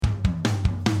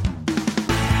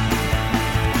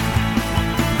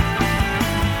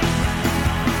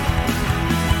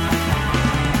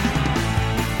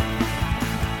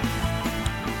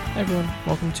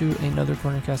welcome to another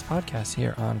Cornercast podcast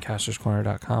here on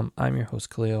casterscorner.com. I'm your host,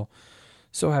 Khalil.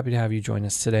 So happy to have you join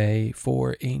us today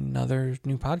for another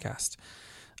new podcast.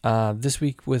 This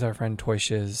week with our friend Toy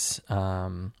Shiz.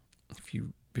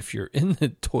 If you're in the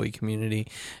toy community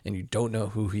and you don't know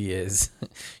who he is,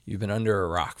 you've been under a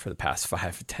rock for the past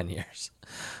 5 to 10 years.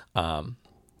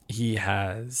 He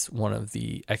has one of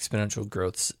the exponential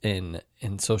growths in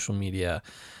social media,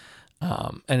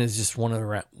 and is just one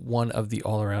of the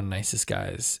all around nicest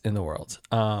guys in the world.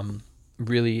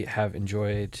 Really have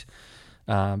enjoyed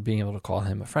being able to call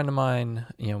him a friend of mine.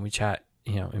 We chat.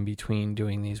 In between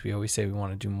doing these, we always say we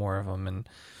want to do more of them, and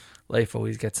life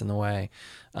always gets in the way.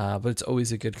 But it's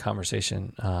always a good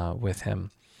conversation with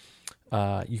him.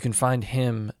 You can find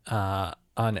him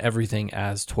on everything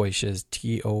as Toyshiz,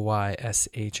 Toyshiz.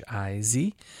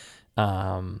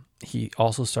 He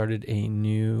also started a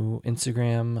new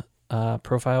Instagram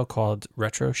profile called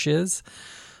Retro Shiz,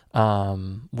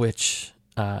 which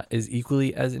is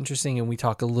equally as interesting, and we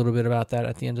talk a little bit about that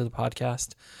at the end of the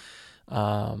podcast.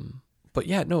 But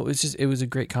yeah, no, it was a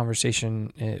great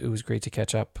conversation. It was great to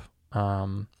catch up.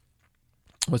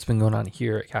 What's been going on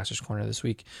here at Caster's Corner this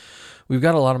week? We've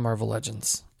got a lot of Marvel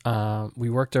Legends. We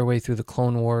worked our way through the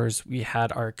Clone Wars. We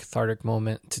had our cathartic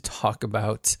moment to talk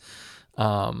about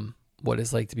what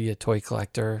it's like to be a toy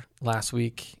collector last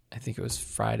week. I think it was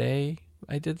Friday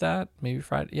I did that. Maybe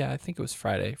Friday. Yeah, I think it was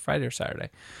Friday or Saturday.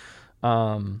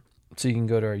 So you can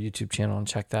go to our YouTube channel and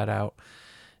check that out.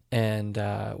 And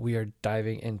we are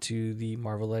diving into the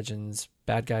Marvel Legends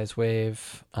Bad Guys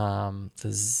wave, the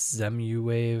Zemu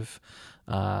wave.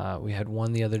 We had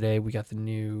one the other day. We got the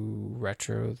new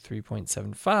Retro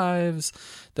 3.75s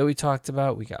that we talked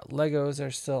about. We got Legos that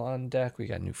are still on deck. We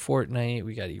got new Fortnite.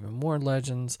 We got even more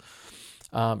Legends.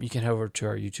 You can head over to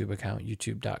our YouTube account,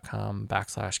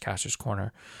 youtube.com/Caster's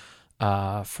Corner,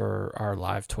 for our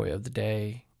live toy of the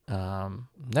day.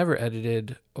 Never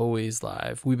edited, always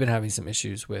live. We've been having some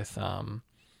issues with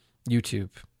YouTube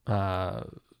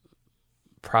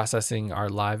processing our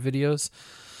live videos,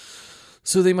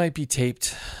 so they might be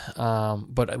taped,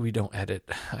 but we don't edit.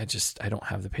 I don't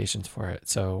have the patience for it.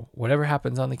 So whatever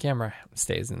happens on the camera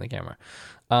stays in the camera.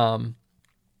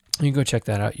 You can go check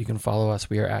that out. You can follow us.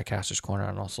 We are at Caster's Corner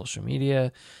on all social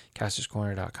media,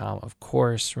 casterscorner.com. Of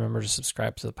course, remember to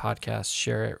subscribe to the podcast,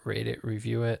 share it, rate it,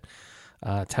 review it.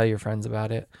 Tell your friends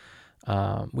about it.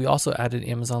 We also added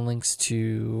Amazon links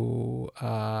to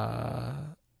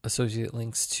associate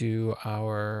links to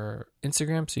our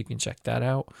Instagram, so you can check that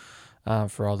out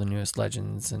for all the newest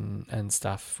Legends and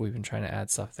stuff. We've been trying to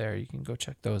add stuff there. You can go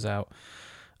check those out.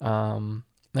 And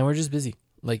we're just busy.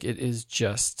 Like, it is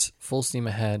just full steam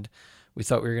ahead. We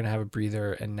thought we were going to have a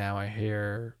breather, and now I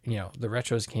hear, the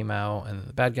retros came out and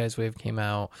the Bad Guys wave came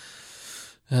out.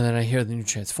 And then I hear the new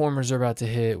Transformers are about to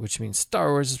hit, which means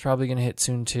Star Wars is probably going to hit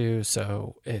soon too.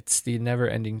 So it's the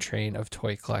never-ending train of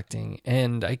toy collecting.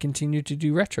 And I continue to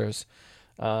do retros.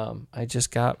 I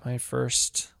just got I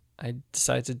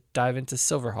decided to dive into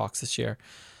Silverhawks this year.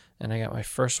 And I got my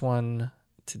first one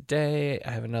today. I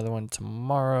have another one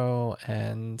tomorrow.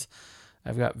 And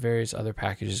I've got various other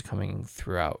packages coming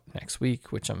throughout next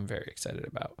week, which I'm very excited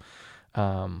about.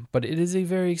 But it is a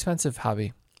very expensive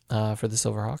hobby. For the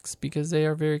Silverhawks, because they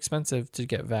are very expensive to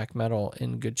get vac metal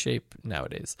in good shape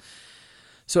nowadays.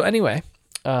 So anyway,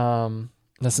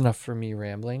 that's enough for me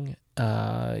rambling.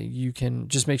 You can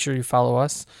just make sure you follow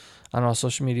us on all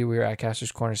social media. We are at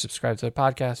Caster's Corner. Subscribe to the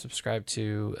podcast. Subscribe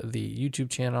to the YouTube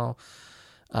channel.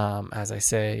 As I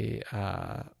say,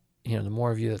 the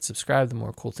more of you that subscribe, the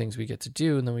more cool things we get to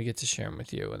do, and then we get to share them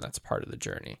with you, and that's part of the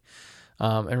journey.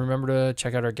 And remember to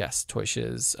check out our guest,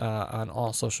 Toyshiz, on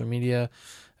all social media,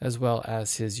 as well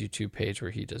as his YouTube page where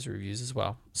he does reviews as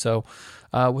well. So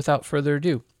without further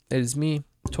ado, it is me,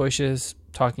 Toyshiz,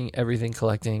 talking everything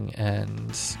collecting and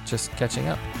just catching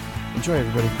up. Enjoy,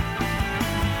 everybody.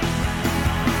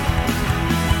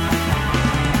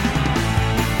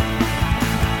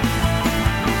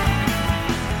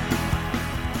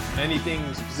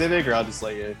 Anything specific, or I'll just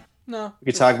let you? No.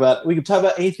 We can talk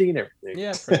about anything and everything.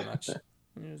 Yeah, pretty much.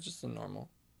 Just a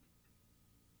normal.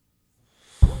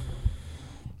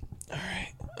 All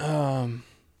right.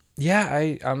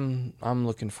 Yeah, I'm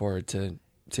looking forward to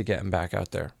getting back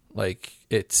out there. Like,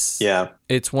 it's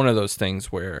one of those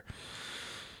things where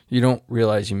you don't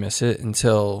realize you miss it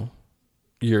until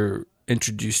you're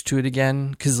introduced to it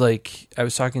again. Cause like I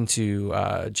was talking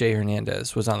to Jay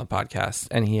Hernandez was on the podcast,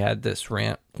 and he had this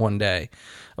rant one day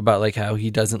about like how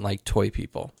he doesn't like toy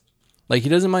people. Like, he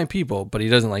doesn't mind people, but he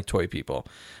doesn't like toy people.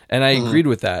 And I agreed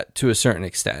with that to a certain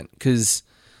extent, because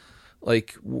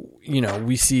like,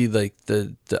 we see like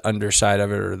the underside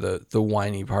of it, or the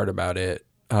whiny part about it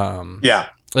Yeah.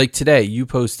 Like today, you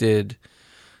posted,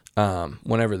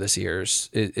 whenever this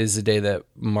is the day that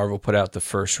Marvel put out the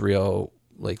first real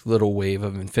like little wave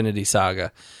of Infinity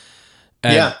Saga.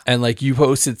 And like you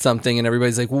posted something and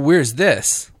everybody's like, well, where's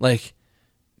this? Like,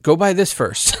 go buy this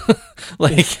first.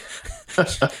 Like,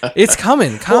 it's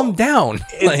coming. Calm down.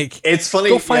 It's funny.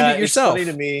 Go find it yourself.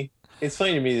 It's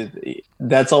funny to me that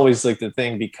that's always like the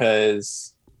thing,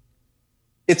 because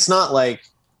it's not like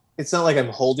I'm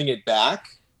holding it back.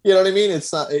 You know what I mean?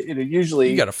 It's not.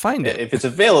 Usually you got to find it if it's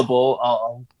available.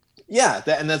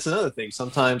 And that's another thing.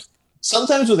 Sometimes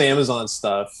with Amazon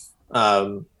stuff,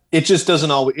 it just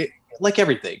doesn't always. Like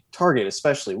everything, Target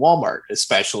especially, Walmart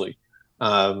especially.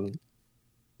 When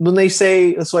they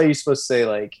say, that's why you're supposed to say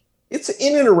like it's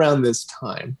in and around this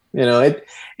time. You know, it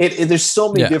there's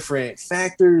so many different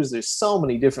factors. There's so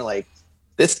many different, like,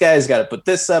 this guy's got to put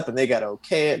this up and they got to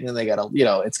okay it, and then they got to,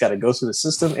 it's got to go through the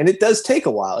system, and it does take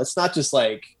a while. It's not just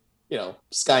like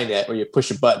Skynet where you push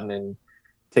a button and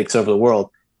takes over the world.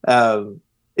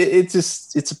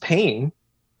 It's a pain,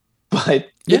 but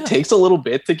it takes a little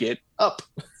bit to get up.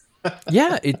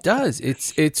 Yeah, it does.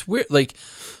 It's weird. Like,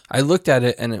 I looked at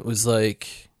it and it was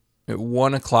like at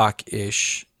 1:00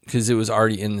 ish, because it was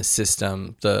already in the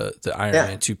system. The Iron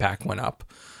Man 2-pack went up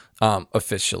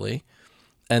officially,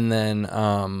 and then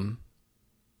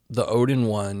the Odin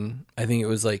one, I think it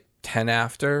was like 10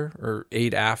 after or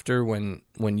 8 after when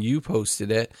you posted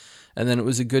it, and then it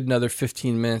was a good another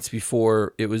 15 minutes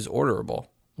before it was orderable.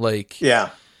 Like,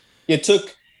 it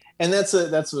took. And that's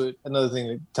another thing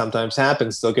that sometimes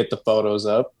happens. They'll get the photos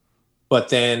up, but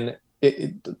then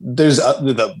there's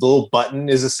the little button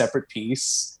is a separate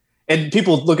piece, and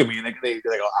people look at me and they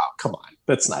go, "Oh, come on,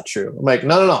 that's not true." I'm like,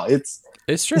 no, it's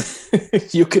true.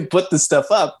 You could put the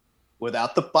stuff up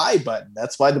without the buy button.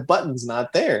 That's why the button's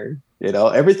not there.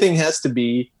 Everything has to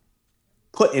be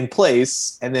put in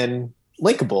place and then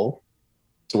linkable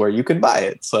to where you can buy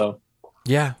it. So.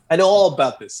 Yeah, I know all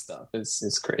about this stuff.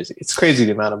 It's crazy. It's crazy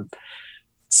the amount of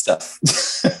stuff.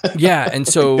 Yeah, and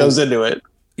so goes into it.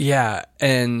 Yeah,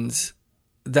 and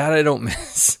that I don't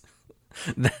miss.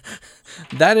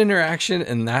 That interaction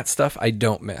and that stuff I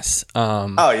don't miss.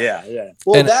 Oh yeah.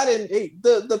 Well,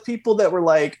 the people that were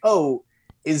like, "Oh,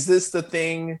 is this the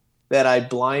thing that I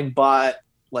blind bought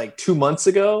like 2 months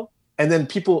ago?" And then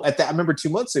people I remember 2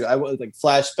 months ago, I was like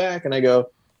flash back and I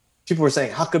go. People were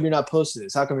saying, how come you're not posting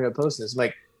this? How come you're not posting this? I'm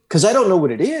like, because I don't know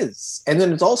what it is. And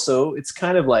then it's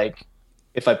kind of like,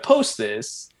 if I post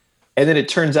this and then it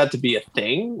turns out to be a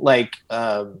thing, like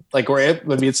where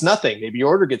maybe it's nothing. Maybe your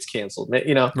order gets canceled.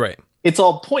 Right. It's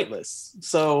all pointless.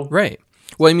 So right.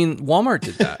 Well, I mean, Walmart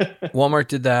did that. Walmart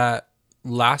did that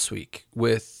last week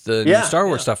with the new Star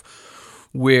Wars stuff,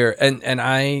 where and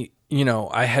I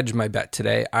hedged my bet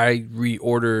today. I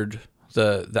reordered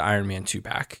the Iron Man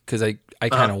 2-pack because I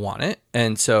kind of want it.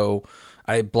 And so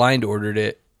I blind ordered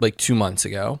it like 2 months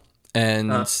ago.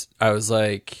 And I was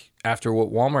like, after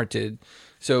what Walmart did,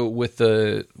 so with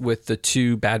the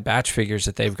 2 Bad Batch figures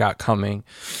that they've got coming,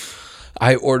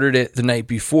 I ordered it the night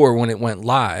before when it went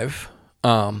live,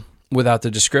 without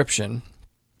the description.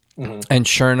 Mm-hmm. And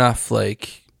sure enough,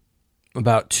 like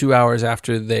about 2 hours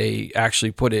after they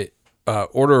actually put it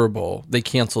orderable, they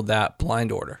canceled that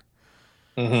blind order.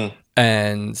 Mm-hmm.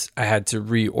 And I had to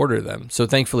reorder them. So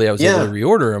thankfully I was able to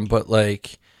reorder them, but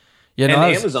like,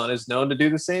 Amazon is known to do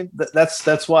the same.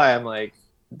 That's why I'm like,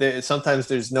 sometimes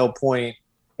there's no point.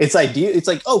 It's ideal. It's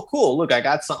like, oh, cool. Look, I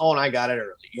got some. Oh, and I got it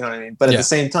early. You know what I mean? But at the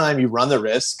same time, you run the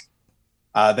risk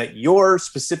that your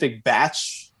specific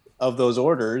batch of those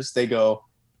orders, they go,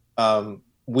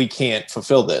 we can't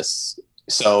fulfill this.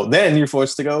 So then you're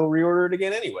forced to go reorder it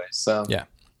again anyway. So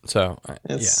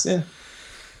it's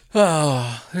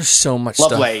oh, there's so much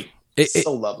lovely. Stuff.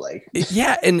 So lovely.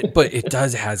 But it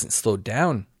hasn't slowed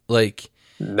down. Like,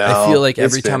 no, I feel like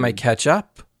every time I catch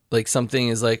up, like something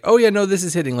is like, oh yeah, no, this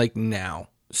is hitting like now.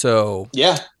 So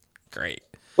great.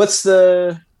 I went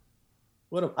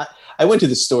to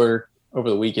the store over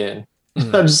the weekend.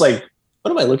 Mm-hmm. I'm just like,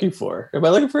 what am I looking for? Am I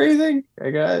looking for anything?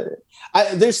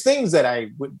 There's things that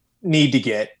I would need to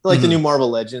get, like the new Marvel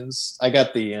Legends. I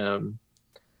got the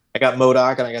I got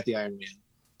MODOK and I got the Iron Man.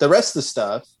 The rest of the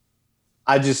stuff,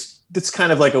 it's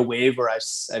kind of like a wave where I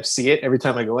see it every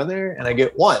time I go in there and I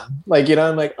get one. Like,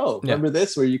 I'm like, oh, remember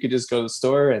this where you could just go to the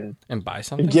store and buy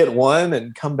something and get one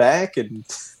and come back, and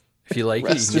if you like it,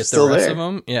 you can get the rest of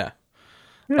them.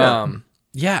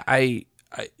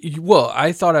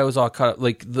 I thought I was all caught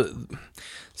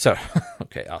up.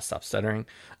 Okay, I'll stop stuttering.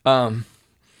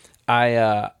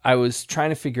 I was trying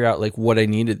to figure out like what I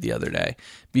needed the other day,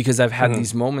 because I've had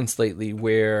these moments lately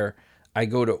where I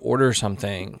go to order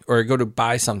something or I go to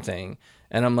buy something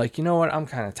And I'm like, you know what? I'm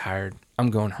kind of tired.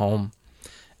 I'm going home.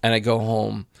 And I go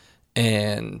home,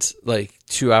 and like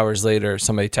 2 hours later,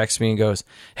 somebody texts me and goes,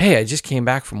 hey, I just came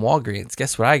back from Walgreens.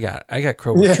 Guess what I got? I got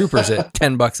Kroger Troopers at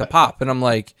 $10 a pop. And I'm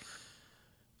like,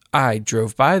 I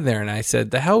drove by there and I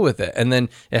said, the hell with it. And then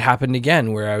it happened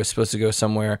again where I was supposed to go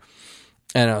somewhere.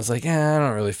 And I was like, I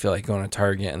don't really feel like going to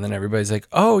Target. And then everybody's like,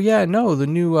 oh, yeah, no, the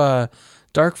new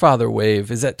Darkfather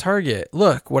wave is at Target.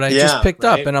 Look, what I just picked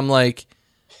up. And I'm like,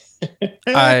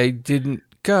 I didn't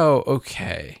go.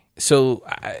 Okay. So,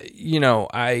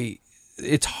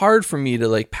 it's hard for me to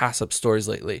like pass up stores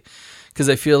lately because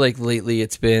I feel like lately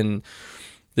it's been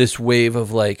this wave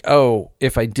of like, oh,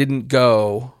 if I didn't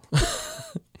go,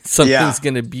 something's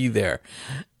going to be there.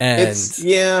 And it's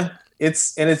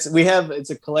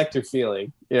a collector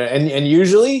feeling, and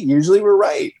usually we're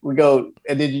right. We go,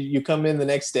 and then you come in the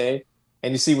next day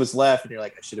and you see what's left and you're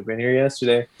like, I should have been here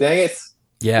yesterday. Dang it.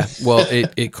 Yeah. Well,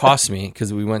 it cost me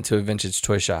because we went to a vintage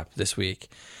toy shop this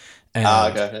week and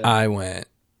I went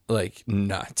like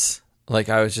nuts. Like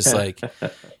I was just like,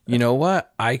 you know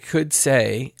what? I could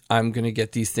say I'm going to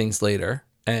get these things later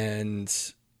and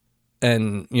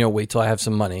wait till I have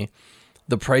some money.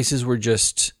 The prices were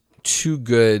just too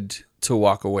good to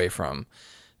walk away from.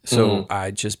 So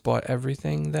I just bought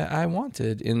everything that I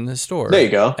wanted in the store. There you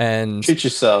go. And treat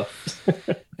yourself.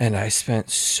 And I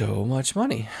spent so much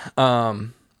money.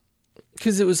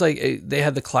 Because it was like they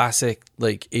had the classic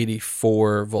like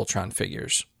 84 Voltron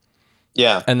figures.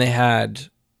 Yeah. And they had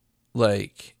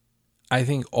like, I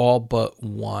think all but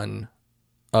one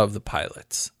of the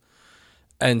pilots.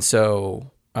 And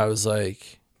so I was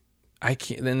like, I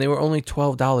can't. Then they were only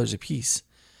 $12 a piece.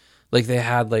 Like they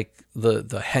had like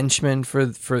the henchman for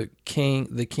the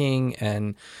king,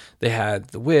 and they had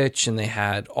the witch, and they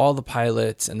had all the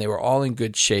pilots, and they were all in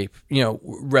good shape,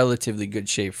 relatively good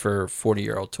shape for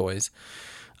 40-year-old toys.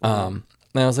 And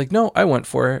I was like, no, I went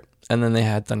for it. And then they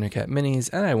had Thundercat minis,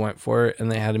 and I went for it.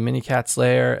 And they had a Mini Cat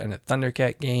Slayer and a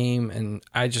Thundercat game, and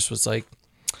I just was like,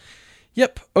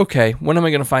 yep, okay. When am I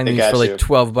going to find these for like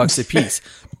 $12 a piece?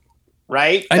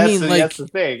 Right? That's the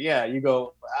thing. Yeah, you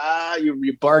go,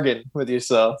 you bargain with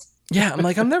yourself. Yeah, I'm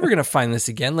like, I'm never going to find this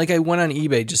again. Like I went on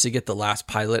eBay just to get the last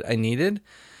pilot I needed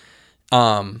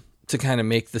to kind of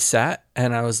make the set.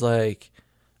 And I was like,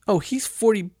 oh, he's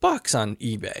 $40 on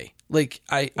eBay. Like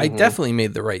I definitely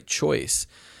made the right choice.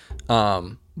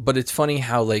 But it's funny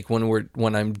how like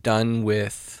when I'm done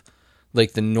with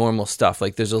like the normal stuff,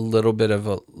 like there's a little bit of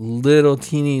a little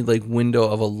teeny like window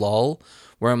of a lull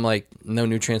where I'm like, no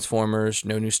new Transformers,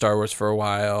 no new Star Wars for a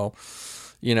while.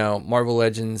 Marvel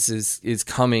Legends is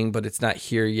coming, but it's not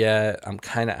here yet. I'm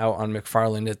kind of out on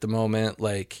McFarlane at the moment.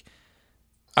 Like,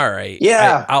 all right,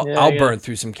 yeah, I'll burn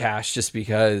through some cash just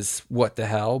because what the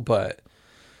hell. But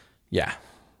yeah,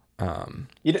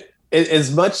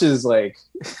 as much as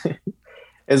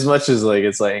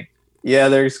it's like, yeah,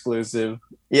 they're exclusive.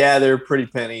 Yeah, they're pretty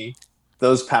penny.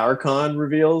 Those PowerCon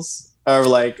reveals are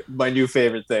like my new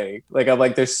favorite thing. Like I'm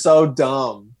like, they're so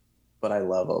dumb, but I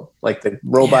love them. Like the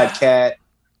robot cat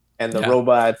and the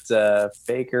robot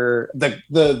faker.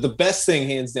 The best thing,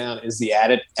 hands down, is the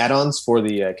add-ons for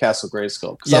the Castle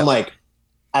Grayskull. Because I'm like,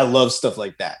 I love stuff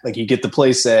like that. Like you get the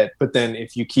play set, but then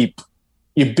if you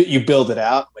you build it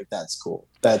out, like that's cool.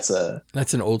 That's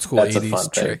an old school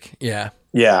 80s trick. Yeah.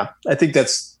 Yeah. I think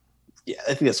that's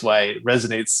why it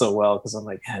resonates so well. Because I'm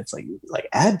like, it's like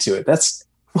add to it. That's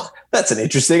an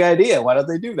interesting idea. Why don't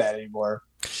they do that anymore?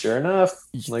 Sure enough,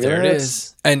 there it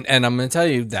is. And I'm going to tell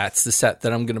you, that's the set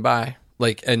that I'm going to buy.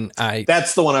 Like,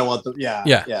 that's the one I want.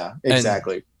 Yeah,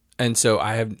 exactly. And so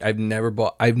I've never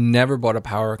bought a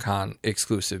PowerCon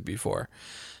exclusive before.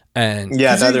 And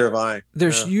neither have I.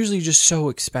 They're usually just so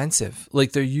expensive.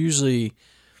 Like they're usually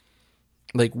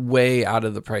like way out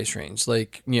of the price range.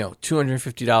 Like,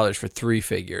 $250 for 3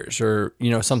 figures or,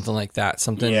 something like that.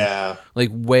 Something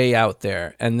like way out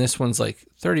there. And this one's like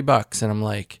 $30. And I'm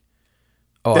like,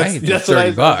 oh, I could do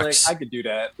 $30. Like, I could do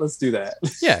that. Let's do that.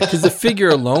 Yeah. Cause the figure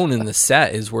alone in the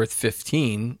set is worth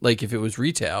 $15. Like if it was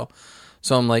retail.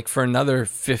 So I'm like, for another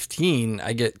 $15,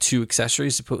 I get 2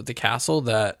 accessories to put with the castle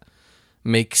that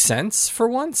make sense for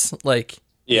once. Like,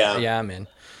 yeah, I'm in.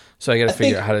 So I got to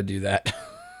figure out how to do that.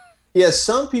 Yeah,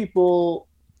 some people,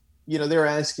 they were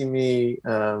asking me,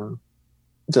 they're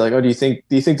like, oh, do you think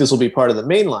this will be part of the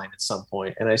main line at some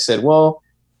point? And I said, well,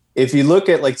 if you look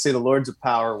at, like, say, the Lords of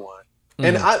Power one,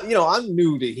 and I'm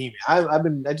new to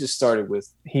He-Man. I just started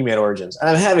with He-Man Origins, and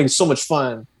I'm having so much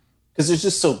fun because they're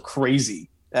just so crazy.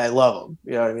 I love them.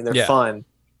 You know what I mean? They're fun.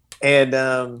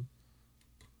 And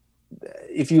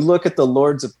if you look at the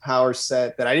Lords of Power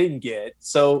set that I didn't get,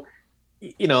 so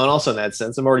you know, and also in that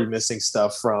sense, I'm already missing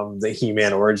stuff from the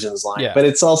He-Man Origins line, Yeah. but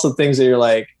it's also things that you're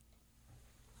like,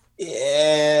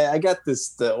 yeah, I got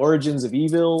the Origins of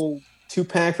Evil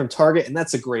 2-pack from Target, and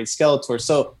that's a great Skeletor.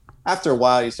 So after a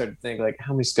while, you start to think like,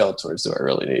 how many Skeletors do I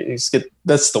really need? You just get,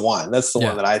 that's the one. That's the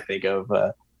one that I think of.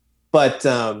 But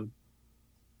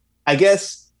I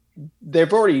guess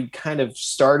they've already kind of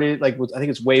started. Like, I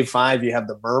think it's Wave 5. You have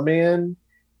the Merman.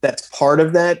 That's part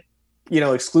of that, you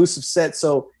know, exclusive set.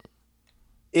 So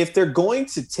if they're going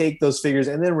to take those figures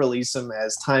and then release them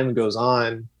as time goes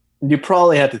on, you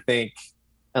probably have to think,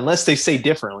 unless they say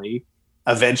differently,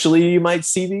 eventually you might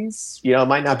see these. You know, it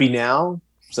might not be now.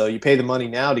 So you pay the money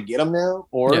now to get them now,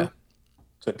 or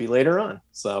could be later on.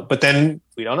 So, but then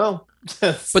we don't know.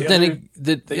 But then,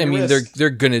 I mean, they're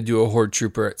going to do a Horde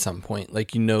Trooper at some point.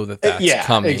 Like, you know that's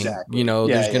coming. Exactly. You know,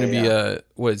 there's going to be a,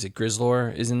 what is it,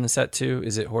 Grizzlor is in the set too?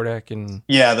 Is it Hordak? And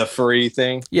the furry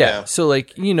thing. Yeah. So,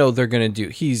 like, you know, they're going to do,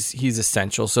 he's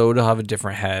essential. So it'll have a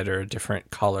different head or a different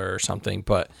color or something.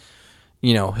 But,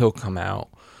 you know, he'll come out.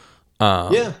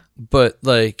 But,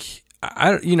 like,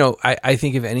 I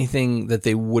think if anything that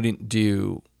they wouldn't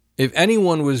do, if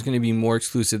anyone was going to be more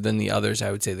exclusive than the others,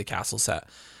 I would say the Castle set.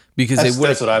 Because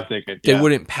that's what I'm thinking. They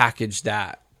wouldn't package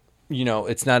that. You know,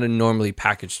 it's not a normally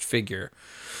packaged figure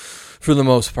for the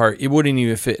most part. It wouldn't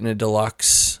even fit in a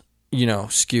deluxe, you know,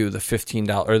 SKU, the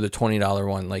 $15 or the $20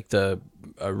 one, like the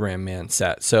Ram Man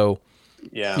set. So,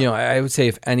 you know, I would say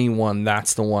if anyone,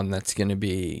 that's the one that's going to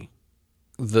be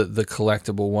the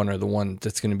collectible one, or the one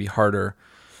that's going to be harder.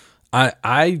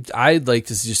 I'd like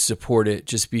to just support it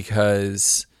just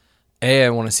because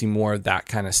I want to see more of that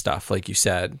kind of stuff, like you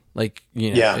said. Like,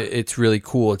 you know, it's really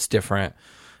cool. It's different.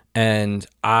 And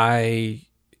I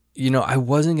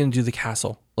wasn't going to do the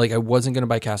Castle. Like, I wasn't going to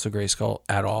buy Castle Grayskull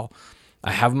at all.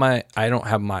 I don't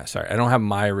have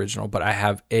my original, but I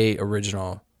have a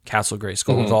original Castle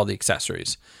Grayskull with all the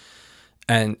accessories.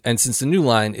 And since the new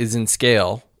line is in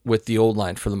scale with the old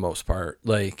line for the most part,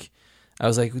 like, I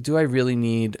was like, do I really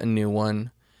need a new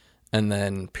one? And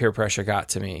then peer pressure got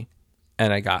to me,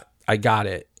 and I got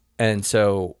it. And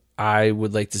so I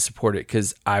would like to support it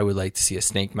because I would like to see a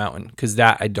Snake Mountain, because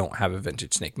that I don't have a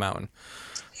vintage Snake Mountain.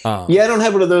 I don't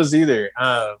have one of those either.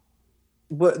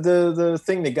 But the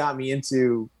thing that got me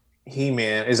into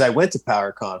He-Man is I went to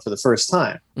PowerCon for the first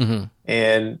time,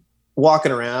 and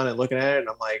walking around and looking at it, and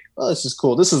I'm like, oh, this is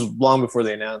cool. This is long before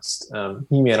they announced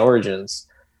He-Man Origins.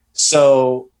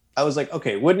 So I was like,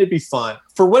 okay, wouldn't it be fun?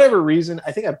 For whatever reason,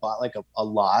 I think I bought like a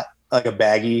lot, like a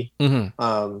baggie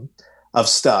of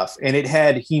stuff, and it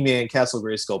had He-Man Castle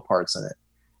Grayskull parts in it.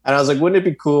 And I was like, wouldn't it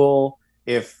be cool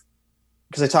if,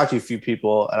 because I talked to a few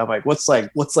people, and I'm like, what's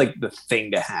like the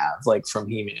thing to have, like, from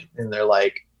He-Man? And they're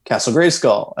like, Castle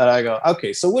Grayskull. And I go,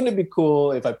 okay, so wouldn't it be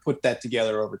cool if I put that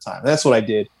together over time? And that's what I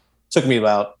did. Took me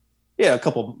about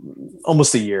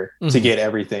almost a year to get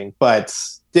everything, but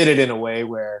did it in a way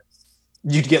where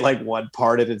you'd get like one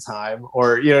part at a time,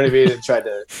 or, you know what I mean? And tried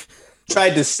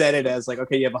to set it as like,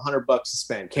 okay, you have $100 to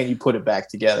spend. Can you put it back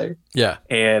together? Yeah.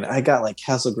 And I got like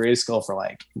Castle Grayskull for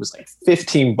like, it was like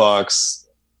 $15.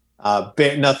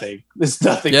 Nothing. There's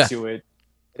nothing to it.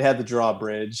 It had the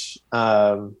drawbridge.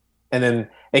 And then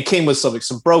it came with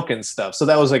some broken stuff. So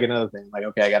that was like another thing. Like,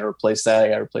 okay, I got to replace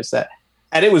that.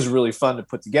 And it was really fun to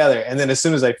put together. And then as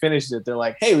soon as I finished it, they're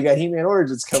like, hey, we got He-Man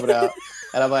Origins coming out.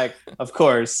 And I'm like, of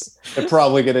course, they're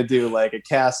probably going to do like a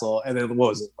castle. And then what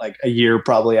was it? Like a year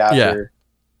probably after,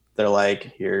 they're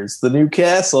like, here's the new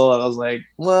castle. And I was like,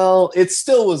 well, it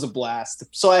still was a blast.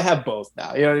 So I have both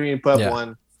now. You know what I mean? Put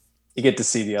one, you get to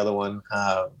see the other one.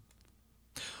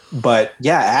 But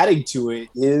yeah, adding to it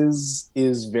is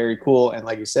very cool. And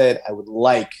like you said, I would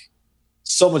like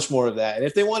so much more of that. And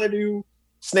if they want to do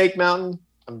Snake Mountain,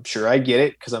 I'm sure I get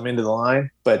it because I'm into the line.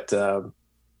 But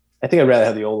I think I'd rather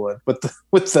have the old one. But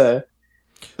with the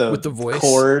voice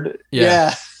cord,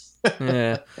 yeah.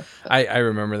 I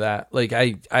remember that. Like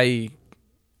I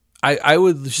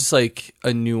would just like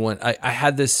a new one. I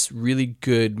had this really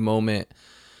good moment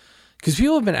because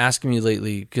people have been asking me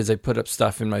lately, because I put up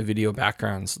stuff in my video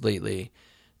backgrounds lately,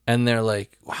 and they're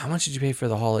like, well, how much did you pay for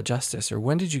the Hall of Justice? Or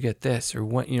when did you get this? Or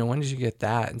when did you get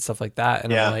that? And stuff like that.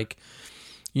 And I'm like,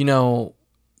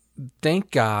 thank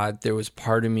God there was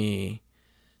part of me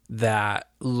that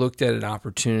looked at an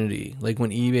opportunity. Like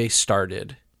when eBay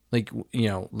started, like,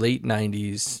 late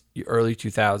 90s, early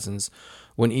 2000s,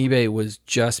 when eBay was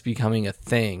just becoming a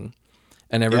thing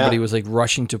and everybody was like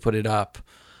rushing to put it up.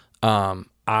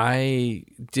 I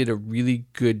did a really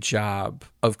good job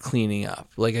of cleaning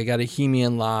up. Like I got a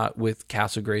He-Man lot with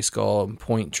Castle Grayskull and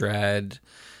Point Dread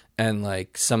and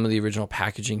like some of the original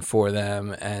packaging for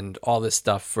them and all this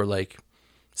stuff for like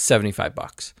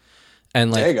 $75.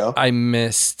 And like, there you go. I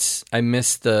missed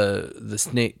the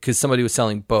Snake, because somebody was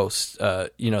selling both.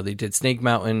 They did Snake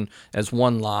Mountain as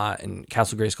one lot and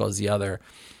Castle Grayskull as the other.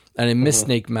 And I missed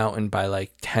Snake Mountain by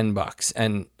like $10.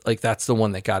 And like, that's the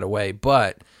one that got away.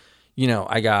 But,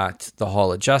 I got the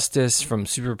Hall of Justice from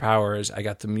Superpowers. I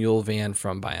got the Mule Van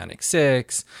from Bionic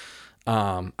 6.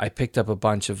 I picked up a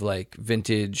bunch of like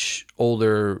vintage,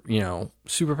 older,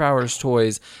 Superpowers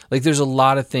toys. Like, there's a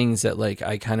lot of things that like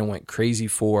I kind of went crazy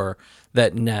for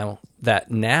that now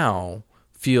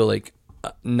feel like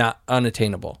not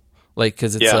unattainable. Like,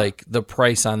 because it's like the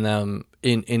price on them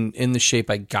in the shape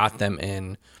I got them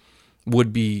in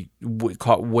would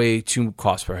way too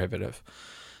cost prohibitive.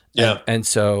 Yeah, and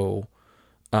so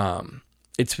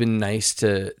it's been nice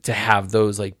to have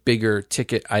those like bigger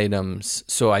ticket items,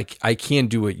 so I can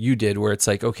do what you did, where it's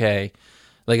like, okay,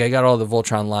 like I got all the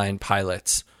Voltron line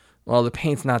pilots. Well, the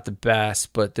paint's not the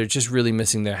best, but they're just really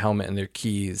missing their helmet and their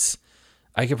keys.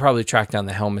 I could probably track down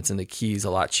the helmets and the keys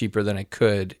a lot cheaper than I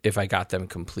could if I got them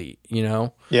complete,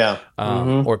 Yeah.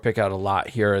 Or pick out a lot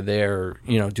here or there,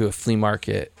 or, do a flea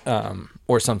market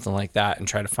or something like that and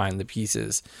try to find the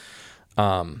pieces.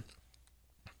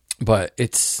 But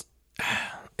it's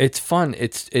fun.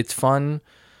 It's fun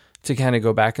to kind of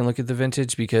go back and look at the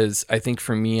vintage, because I think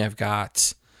for me, I've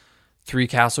got 3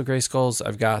 Castle Grayskulls.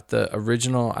 I've got the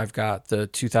original, I've got the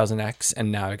 2000X,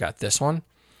 and now I got this one.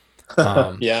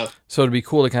 Yeah. So it'd be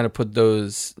cool to kind of put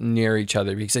those near each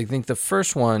other, because I think the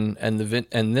first one and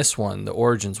this one, the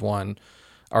Origins one,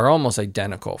 are almost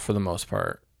identical for the most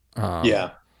part.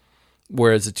 Yeah.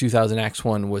 Whereas the 2000X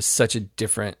one was such a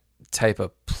different type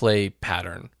of play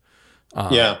pattern.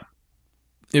 Yeah.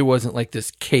 It wasn't like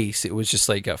this case. It was just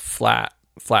like a flat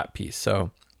piece.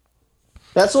 So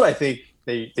that's what I think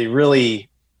they really,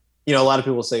 a lot of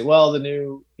people say, well,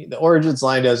 the Origins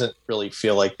line doesn't really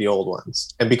feel like the old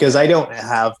ones. And because I don't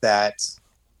have that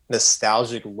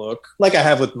nostalgic look like I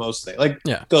have with most things, like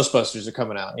Ghostbusters are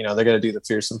coming out, they're going to do the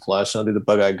Fearsome Plush, and I'll do the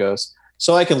Bug-Eyed Ghost.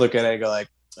 So I can look at it and go like,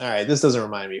 all right, this doesn't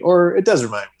remind me, or it does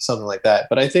remind me, something like that.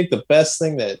 But I think the best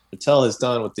thing that Mattel has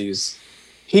done with these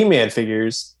He-Man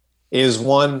figures is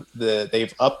one,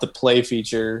 they've upped the play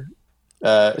feature,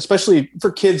 especially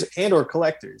for kids and or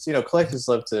collectors. Collectors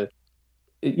love to,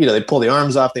 they pull the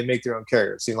arms off, they make their own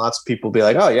characters. Seen lots of people be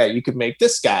like, oh yeah, you could make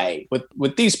this guy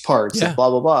with these parts and blah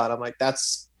blah blah. And I'm like,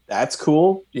 that's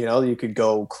cool. You could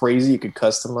go crazy, you could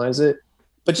customize it.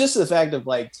 But just the fact of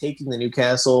like taking the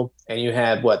Newcastle and you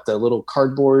had the little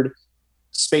cardboard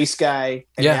space guy,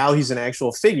 and now he's an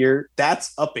actual figure,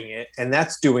 that's upping it, and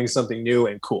that's doing something new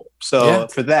and cool. So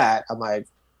for that, I'm like,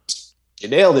 you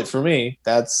nailed it for me.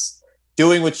 That's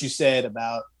doing what you said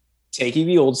about taking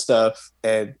the old stuff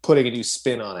and putting a new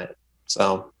spin on it.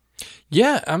 So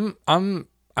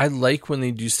I like when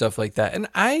they do stuff like that. And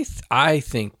I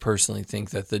personally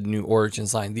think that the new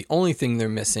Origins line, the only thing they're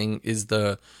missing is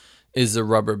the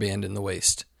rubber band in the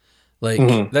waist.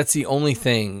 Like that's the only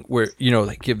thing where,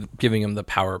 like giving them the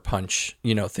power punch,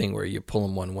 thing where you pull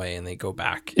them one way and they go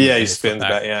back. Yeah, he spins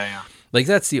back. Yeah. Like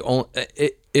that's the only,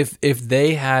 if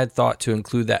they had thought to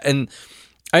include that, and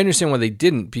I understand why they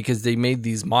didn't, because they made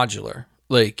these modular.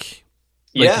 Like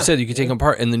you said, you could take them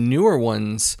apart, and the newer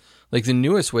ones, like the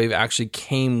newest wave, actually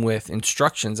came with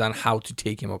instructions on how to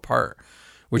take him apart,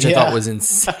 which I thought was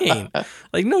insane.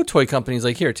 Like no toy company's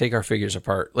like, here, take our figures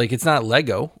apart. Like it's not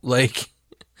Lego. Like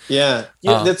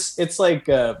it's like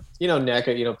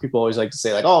NECA. People always like to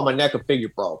say like, oh, my NECA figure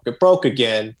broke. It broke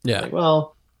again. Yeah. Like,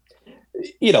 well,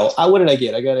 what did I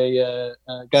get? I got a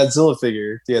Godzilla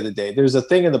figure the other day. There's a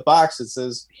thing in the box that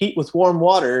says heat with warm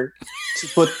water to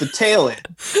put the tail in,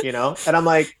 and I'm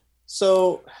like,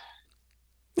 so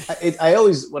I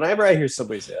always, whenever I hear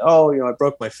somebody say, oh, I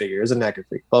broke my figure, it's a NECA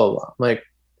figure, blah, blah, blah. I'm like,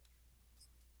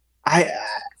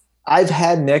 I've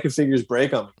had NECA figures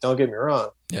break on me, don't get me wrong.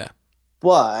 Yeah.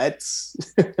 But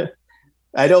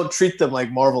I don't treat them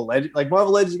like Marvel Legends. Like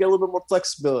Marvel Legends, you get a little bit more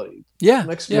flexibility. Yeah.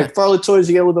 McFarlane toys,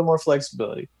 you get a little bit more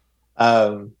flexibility.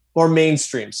 More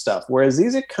mainstream stuff. Whereas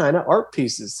these are kind of art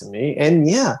pieces to me. And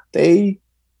they're a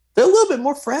little bit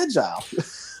more fragile.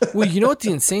 Well, you know what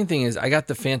the insane thing is? I got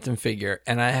the Phantom figure,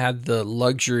 and I had the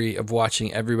luxury of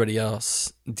watching everybody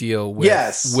else deal with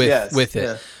it.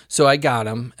 Yeah. So I got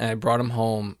him, and I brought him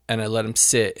home, and I let him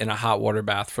sit in a hot water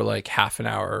bath for like half an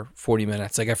hour, 40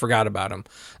 minutes. Like I forgot about him.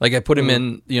 Like I put him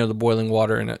in, the boiling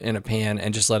water in a pan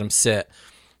and just let him sit.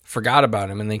 Forgot about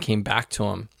him, and then came back to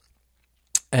him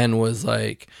and was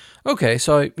like, okay,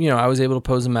 so I was able to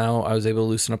pose them out. I was able to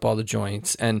loosen up all the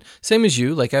joints, and same as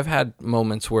you, like I've had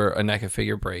moments where a NECA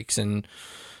figure breaks, and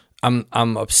I'm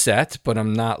upset, but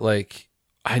I'm not like,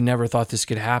 I never thought this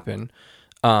could happen.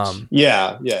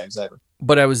 Yeah, exactly.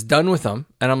 But I was done with him,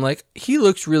 and I'm like, he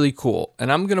looks really cool,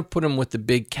 and I'm gonna put him with the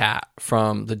big cat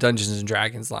from the Dungeons and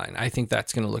Dragons line. I think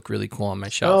that's gonna look really cool on my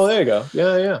shelf. Oh, there you go.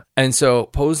 Yeah. And so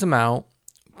pose him out,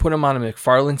 put him on a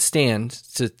McFarlane stand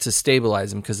to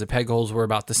stabilize him because the peg holes were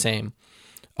about the same.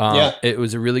 It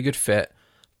was a really good fit.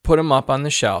 Put him up on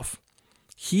the shelf.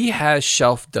 He has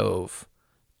shelf dove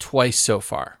twice so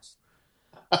far.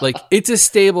 Like, it's a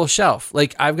stable shelf.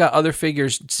 Like, I've got other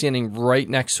figures standing right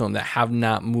next to him that have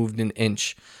not moved an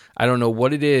inch. I don't know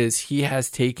what it is. He has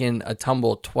taken a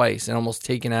tumble twice and almost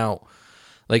taken out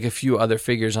like a few other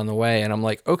figures on the way. And I'm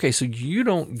like, okay, so you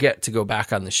don't get to go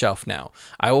back on the shelf now.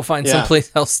 I will find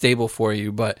someplace else stable for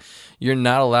you, but you're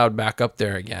not allowed back up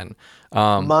there again.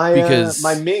 Because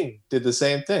my Ming did the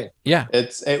same thing. Yeah.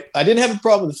 I didn't have a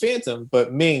problem with the Phantom,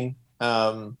 but Ming,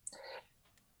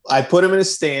 I put him in a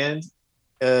stand,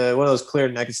 one of those clear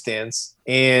naked stands,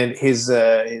 and his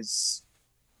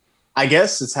I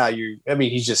guess it's how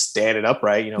he's just standing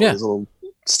upright, with his little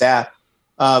staff.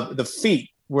 The feet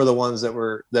were the ones that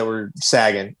were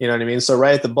sagging, you know what I mean? So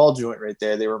right at the ball joint right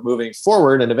there, they were moving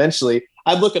forward, and eventually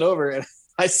I'm looking over and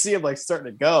I see him like starting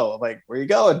to go. I'm like, where you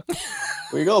going?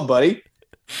 Where you going, buddy?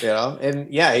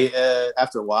 And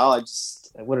after a while,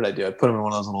 what did I do? I put him in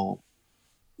one of those little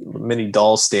mini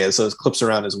doll stands, so it clips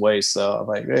around his waist. So I'm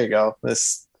like, there you go.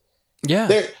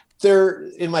 They're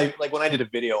in my, like, when I did a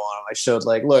video on them, I showed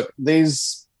like, look,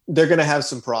 they're gonna have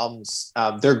some problems.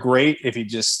 They're great if you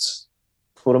just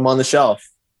put them on the shelf.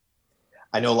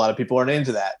 I know a lot of people aren't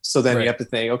into that, so then you have to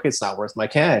think, okay, it's not worth my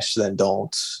cash. Then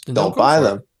don't buy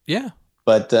them. Yeah.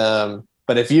 But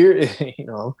if you're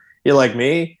you're like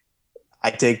me,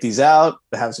 I take these out,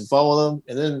 have some fun with them,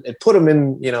 and then put them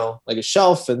in like a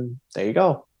shelf, and there you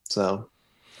go. So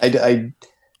I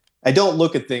don't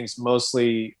look at things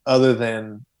mostly other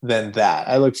than that.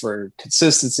 I look for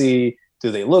consistency.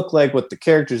 Do they look like what the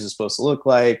characters are supposed to look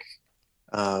like?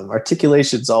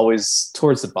 Articulation's always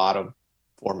towards the bottom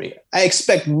for me. I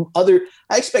expect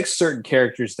certain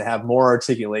characters to have more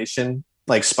articulation,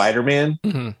 like Spider-Man.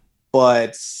 Mm-hmm.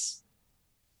 But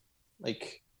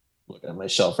like, looking at my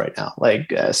shelf right now,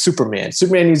 like Superman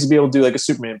needs to be able to do like a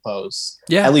Superman pose,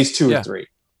 at least 2 or 3.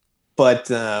 But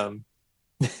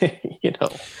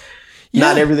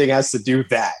not everything has to do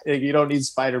that. You don't need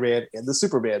Spider-Man in the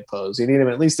Superman pose. You need him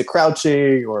at least a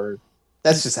crouching, or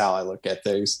that's just how I look at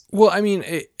things. Well, I mean,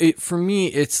 it for me,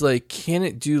 it's like, can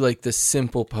it do like the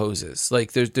simple poses?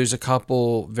 Like there's a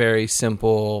couple very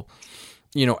simple,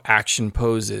 action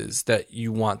poses that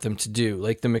you want them to do.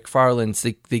 Like the McFarlanes,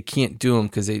 they can't do them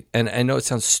because and I know it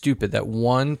sounds stupid that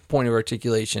one point of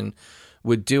articulation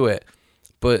would do it.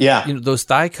 But those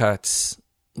thigh cuts,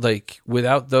 like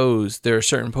without those, there are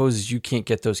certain poses you can't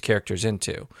get those characters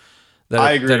into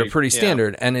that are pretty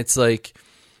standard. And it's like,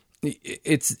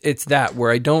 it's that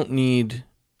where I don't need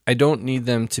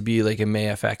them to be like a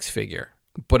MayFX figure,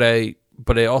 but I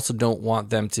also don't want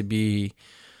them to be,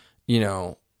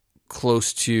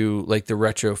 close to like the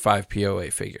retro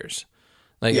 5POA figures.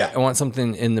 Like I want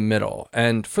something in the middle.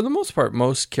 And for the most part,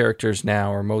 most characters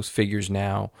now, or most figures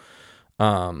now,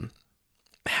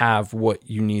 have what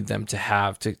you need them to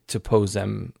have to pose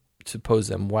them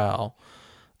well.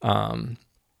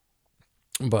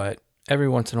 But every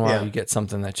once in a while you get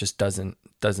something that just doesn't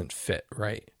fit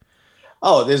right.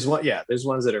 Oh, there's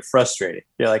ones that are frustrating.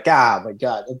 You're like, my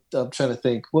God, I'm trying to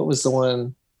think. What was the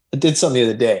one? I did something the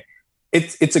other day.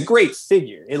 It's a great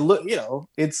figure. It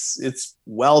it's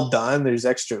well done. There's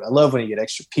extra. I love when you get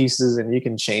extra pieces and you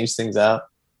can change things out.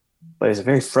 But it's a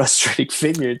very frustrating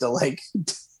figure to like,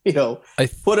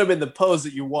 put him in the pose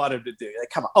that you want him to do. Like,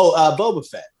 come on. Oh, Boba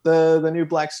Fett, the new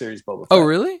Black Series Boba Fett. Oh,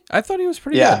 really? I thought he was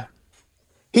pretty good.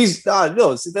 He's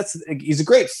he's a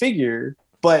great figure.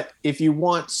 But if you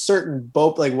want certain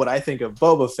like what I think of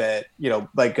Boba Fett,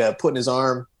 like putting his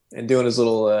arm and doing his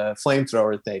little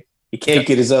flamethrower thing. He can't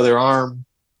get his other arm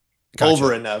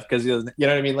over enough because you know what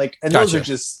I mean. Like, and those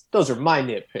are my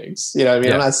nitpicks. You know what I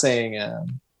mean. I'm not saying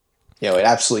it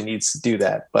absolutely needs to do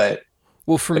that, but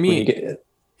for me,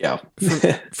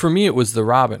 for me, it was the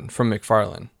Robin from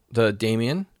McFarlane, the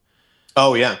Damien.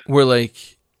 Oh yeah, where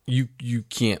like you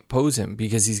can't pose him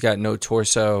because he's got no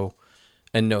torso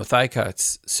and no thigh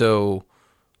cuts. So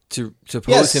to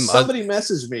pose him, somebody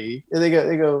messaged me and they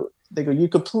go, you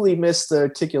completely missed the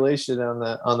articulation on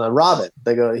the Robin.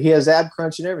 They go, he has ab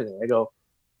crunch and everything. I go,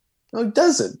 no, he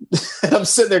doesn't. And I'm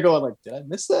sitting there going like, did I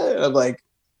miss that? And I'm like,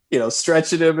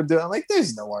 stretching him and doing. I'm like,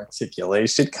 there's no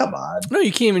articulation. Come on. No,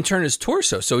 you can't even turn his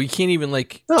torso, so he can't even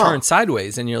turn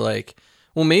sideways. And you're like,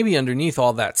 Well, maybe underneath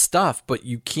all that stuff, but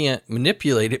you can't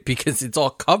manipulate it because it's all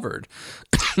covered.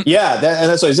 Yeah, and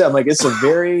that's what I said. I'm like, it's a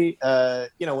very,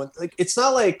 like it's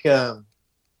not like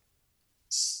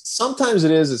sometimes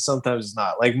it is, and sometimes it's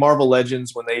not. Like Marvel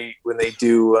Legends, when they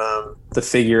do the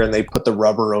figure and they put the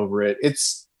rubber over it,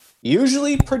 it's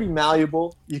usually pretty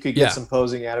malleable. You could get some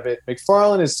posing out of it.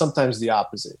 McFarlane is sometimes the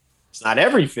opposite. It's not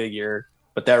every figure,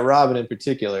 but that Robin in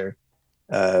particular.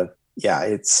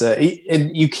 It's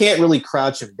and you can't really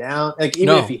crouch him down. Like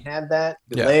even if he had that,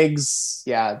 the legs,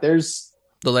 the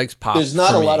legs pop. There's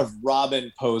not a lot of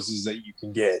Robin poses that you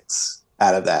can get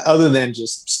out of that, other than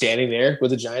just standing there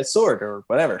with a giant sword or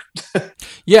whatever.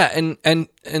 Yeah,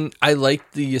 and I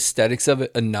like the aesthetics of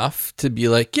it enough to be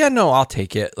like, yeah, no, I'll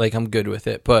take it. Like I'm good with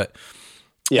it. But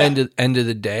end of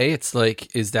the day, it's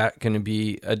like, is that going to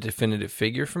be a definitive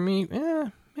figure for me?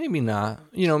 Maybe not.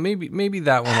 Maybe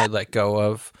that one I'd let go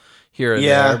of here or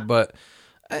there. But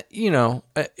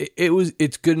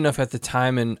it's good enough at the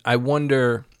time, and I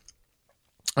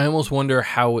almost wonder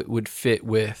how it would fit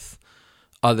with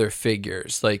other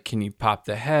figures. Like, can you pop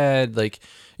the head? Like,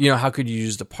 how could you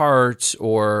use the parts?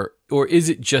 Or is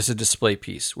it just a display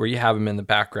piece where you have him in the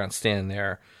background standing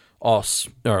there all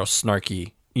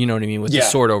snarky, you know what I mean, with the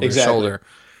sword over his shoulder,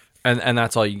 and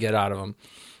that's all you get out of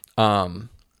him.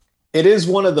 It is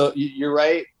one of the, you're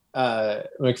right.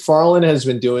 McFarlane has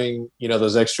been doing,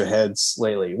 those extra heads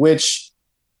lately, which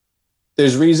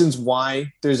there's reasons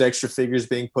why there's extra figures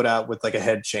being put out with like a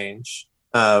head change.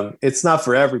 It's not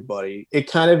for everybody. It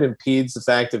kind of impedes the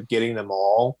fact of getting them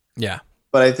all. Yeah.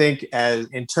 But I think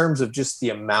in terms of just the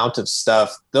amount of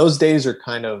stuff, those days are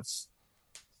kind of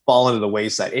fallen to the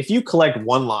wayside. If you collect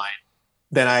one line,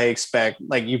 then I expect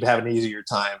like you'd have an easier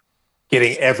time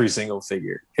getting every single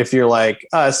figure. If you're like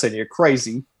us and you're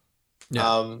crazy,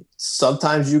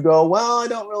 sometimes you go, well, I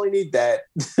don't really need that.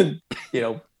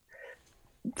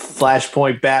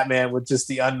 Flashpoint Batman with just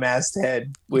the unmasked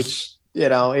head, which it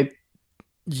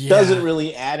doesn't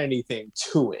really add anything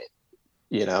to it.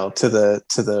 To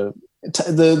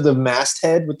the masked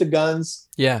head with the guns.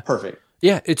 Yeah, perfect.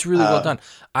 Yeah, it's really well done.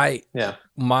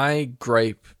 My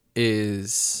gripe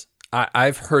is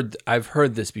I've heard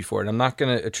this before, and I'm not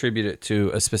going to attribute it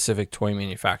to a specific toy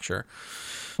manufacturer,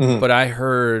 but I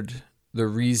heard the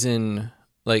reason.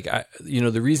 Like,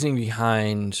 the reasoning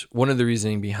behind, one of the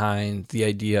reasoning behind the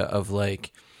idea of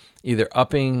like either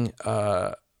upping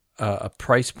a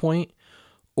price point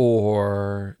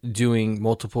or doing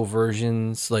multiple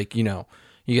versions, like, you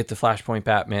get the Flashpoint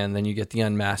Batman, then you get the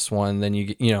unmasked one, then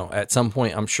you get, at some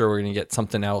point, I'm sure we're going to get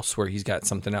something else where he's got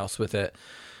something else with it.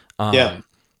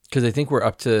 Because I think we're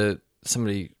up to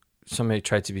somebody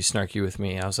tried to be snarky with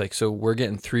me. I was like, so we're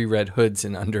getting 3 Red Hoods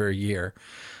in under a year.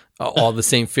 All the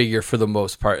same figure for the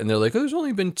most part. And they're like, oh, there's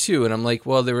only been 2. And I'm like,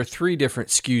 well, there were 3 different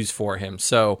SKUs for him.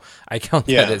 So I count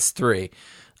that as 3.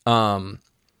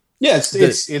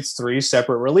 It's 3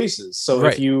 separate releases. So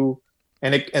if you,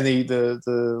 this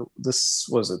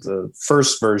was it, the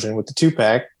first version with the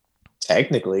 2-pack,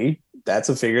 technically that's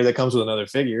a figure that comes with another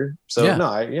figure. So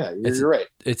you're right.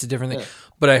 It's a different thing.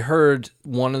 But I heard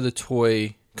one of the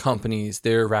toy companies,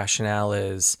 their rationale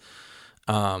is,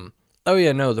 oh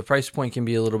yeah, no, the price point can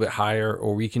be a little bit higher,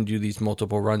 or we can do these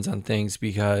multiple runs on things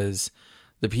because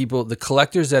the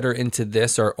collectors that are into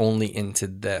this are only into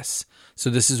this. So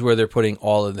this is where they're putting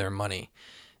all of their money.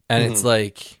 And it's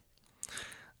like,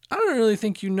 I don't really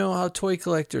think you know how toy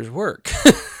collectors work.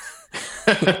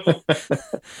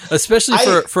 Especially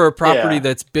for a property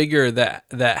that's bigger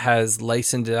that has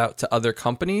licensed it out to other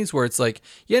companies, where it's like,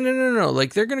 no.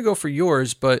 Like, they're going to go for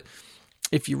yours, but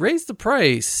if you raise the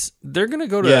price, they're going to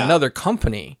go to another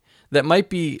company that might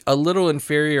be a little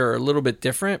inferior or a little bit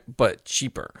different, but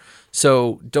cheaper.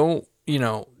 So don't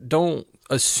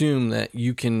assume that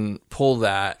you can pull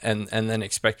that and then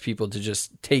expect people to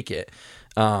just take it.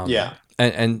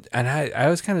 And I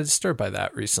was kind of disturbed by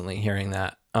that recently, hearing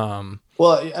that.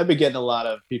 Well, I've been getting a lot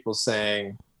of people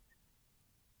saying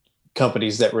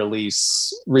companies that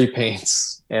release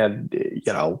repaints and,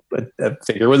 a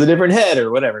figure with a different head or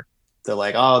whatever. They're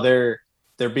like, oh, they're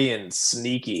being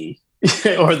sneaky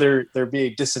or they're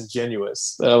being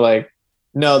disingenuous. And I'm like,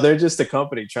 no, they're just a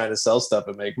company trying to sell stuff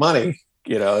and make money.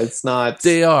 It's not.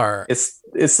 They are.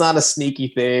 It's not a sneaky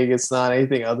thing. It's not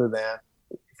anything other than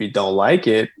if you don't like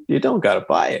it, you don't got to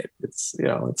buy it. It's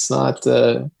it's not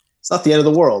the end of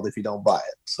the world if you don't buy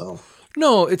it. So.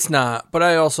 No, it's not. But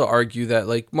I also argue that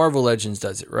like Marvel Legends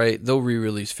does it right. They'll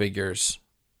re-release figures.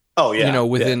 Oh yeah,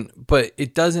 but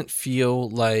it doesn't feel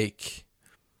like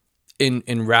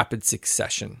in rapid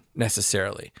succession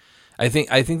necessarily. I think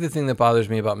the thing that bothers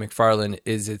me about McFarlane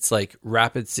is it's like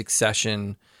rapid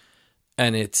succession,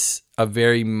 and it's a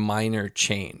very minor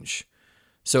change.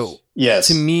 So Yes.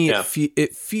 to me, Yeah.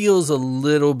 it feels a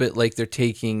little bit like they're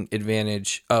taking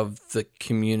advantage of the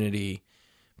community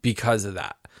because of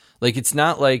that. Like, it's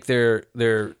not like they're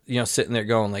sitting there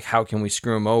going like, how can we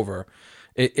screw them over?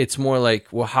 It's more like,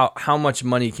 well, how much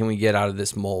money can we get out of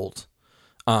this mold?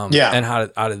 And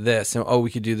out of this, and we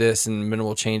could do this and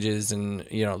minimal changes, and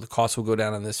the cost will go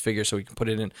down on this figure, so we can put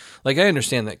it in. Like, I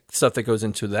understand that stuff that goes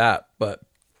into that, but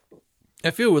I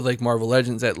feel with like Marvel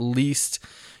Legends, at least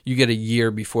you get a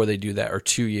year before they do that, or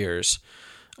 2 years.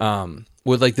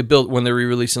 With like the build, when they're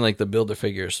re-releasing like the Builder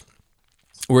figures,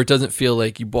 where it doesn't feel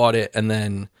like you bought it and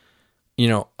then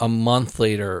a month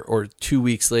later or 2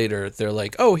 weeks later they're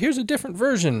like, oh, here's a different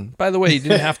version. By the way, you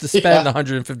didn't have to spend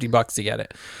 $150 to get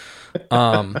it.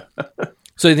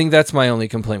 So I think that's my only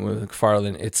complaint with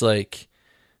McFarlane. It's like,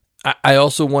 I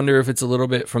also wonder if it's a little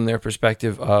bit from their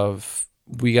perspective of,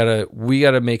 we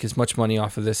gotta make as much money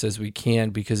off of this as we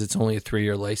can, because it's only a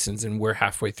 3-year license and we're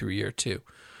halfway through year 2.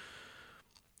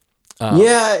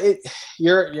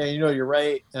 You're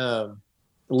right.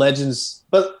 Legends,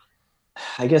 but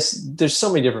I guess there's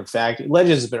so many different factors.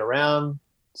 Legends has been around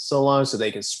so long, so they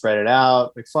can spread it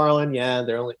out. McFarlane,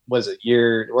 they're only,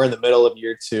 year? We're in the middle of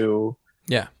year 2.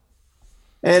 Yeah,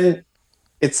 and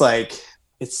it's like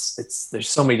it's there's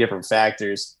so many different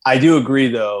factors. I do agree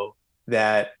though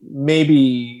that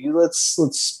maybe let's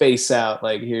space out.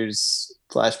 Like, here's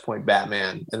Flashpoint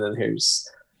Batman, and then here's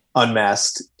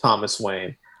Unmasked Thomas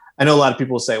Wayne. I know a lot of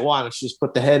people say, why don't you just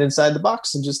put the head inside the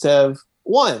box and just have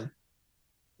one?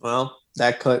 Well,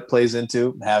 that plays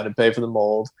into having to pay for the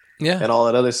mold, and all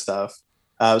that other stuff.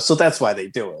 So that's why they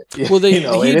do it. Well,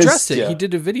 he addressed it. Yeah. He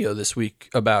did a video this week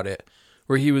about it,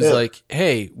 where he was like,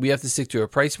 hey, we have to stick to a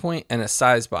price point and a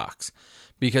size box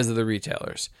because of the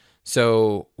retailers.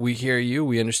 So we hear you.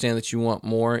 We understand that you want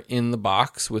more in the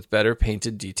box with better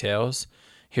painted details.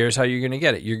 Here's how you're going to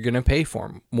get it. You're going to pay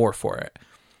more for it.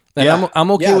 And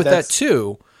I'm okay with that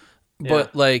too.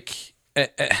 But like,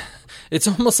 it's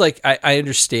almost like I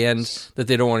understand that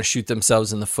they don't want to shoot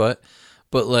themselves in the foot.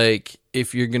 But like,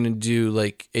 if you're going to do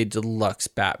like a deluxe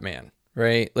Batman,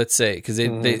 right? Let's say, because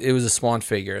it was a Spawn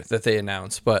figure that they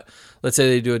announced, but let's say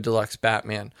they do a deluxe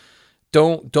Batman.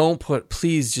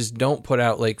 Please just don't put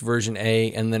out like version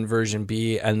A and then version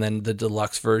B and then the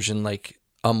deluxe version like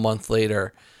a month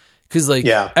later. Because like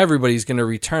everybody's going to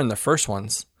return the first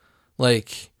ones.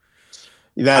 Like,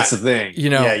 that's the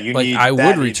thing. I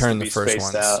would return the first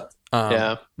ones.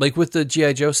 Like with the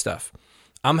G.I. Joe stuff,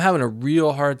 I'm having a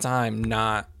real hard time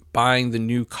not buying the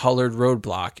new colored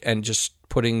Roadblock and just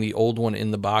putting the old one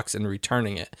in the box and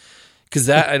returning it. Because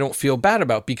that I don't feel bad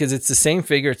about, because it's the same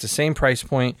figure, it's the same price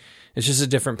point, it's just a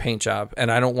different paint job,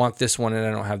 and I don't want this one and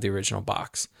I don't have the original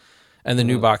box. And the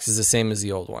new box is the same as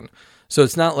the old one. So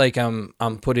it's not like I'm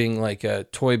putting like a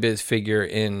Toy Biz figure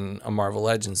in a Marvel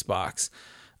Legends box.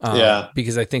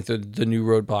 Because I think the new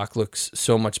Roadblock looks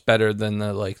so much better than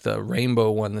the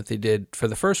rainbow one that they did for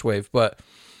the first wave. But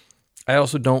I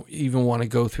also don't even want to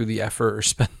go through the effort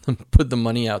or put the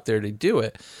money out there to do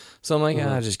it. So I'm like,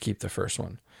 I'll just keep the first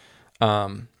one.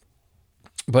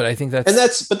 But I think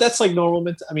that's like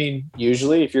normal. I mean,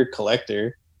 usually if you're a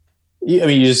collector, you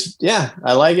just,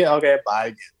 I like it. Okay, buy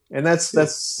again. And that's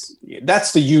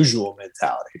the usual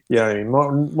mentality. You know what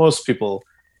I mean? Most people,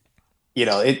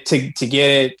 to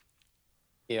get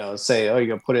it, say, oh, you're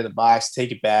going to put it in the box,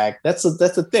 take it back. That's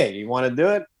the thing. You want to do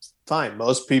it? Fine.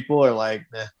 Most people are like,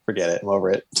 forget it. I'm over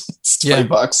it. It's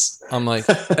 $20. I'm like,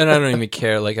 and I don't even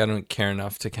care. Like, I don't care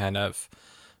enough to kind of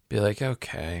be like,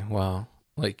 okay, well,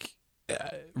 like,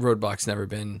 Roadblock's never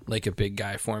been like a big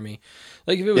guy for me.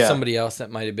 Like, if it was somebody else, that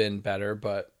might have been better.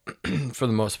 But for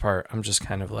the most part, I'm just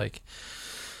kind of like,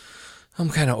 I'm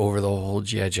kind of over the whole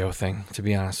G.I. Joe thing, to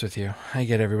be honest with you. I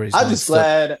get everybody's. I'm just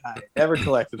glad I never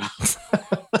collected them.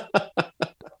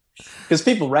 Because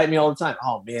people write me all the time.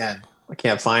 Oh man, I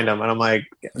can't find them, and I'm like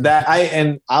that.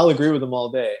 I'll agree with them all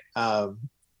day.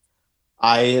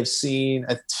 I have seen.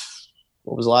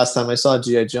 What was the last time I saw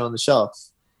G.I. Joe on the shelf?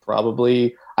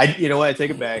 Probably. You know what? I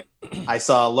take it back. I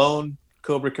saw a lone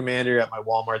Cobra Commander at my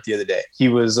Walmart the other day. He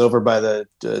was over by the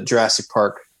Jurassic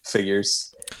Park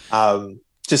figures,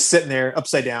 just sitting there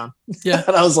upside down. Yeah,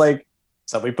 and I was like,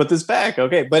 "Somebody put this back."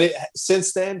 Okay, but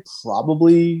since then,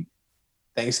 probably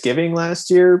Thanksgiving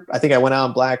last year. I think I went out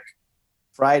on Black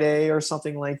Friday or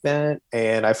something like that,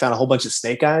 and I found a whole bunch of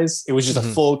Snake Eyes. It was just a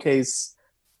full case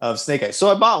of Snake Eyes.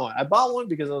 So I bought one. I bought one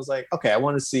because I was like, okay, I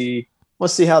want to see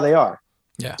how they are.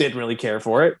 Yeah. Didn't really care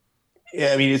for it.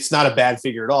 I mean, it's not a bad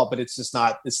figure at all, but it's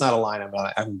not a line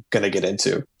I'm going to get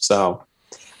into. So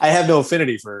I have no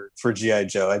affinity for G.I.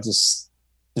 Joe. I just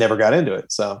never got into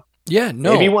it. So Yeah,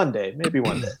 no. Maybe one day.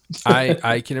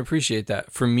 I can appreciate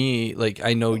that. For me, like,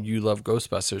 I know you love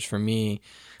Ghostbusters. For me,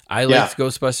 I liked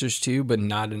Ghostbusters too, but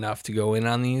not enough to go in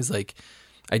on these. Like,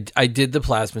 I did the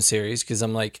Plasma series because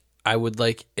I'm like, I would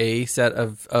like a set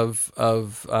of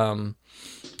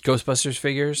Ghostbusters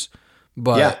figures,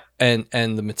 but and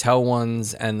the Mattel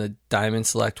ones and the Diamond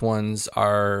Select ones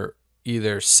are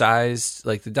either sized,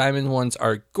 like the Diamond ones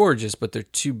are gorgeous, but they're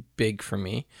too big for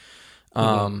me.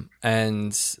 And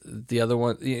the other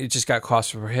one, it just got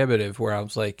cost prohibitive where I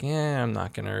was like, yeah, I'm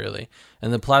not going to really.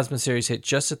 And the Plasma series hit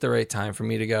just at the right time for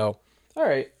me to go, all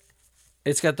right,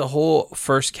 it's got the whole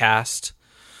first cast,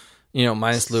 you know,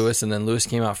 minus Lewis, and then Lewis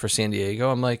came out for San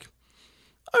Diego. I'm like,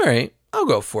 all right, I'll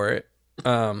go for it.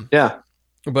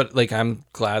 But like, I'm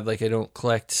glad like I don't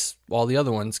collect all the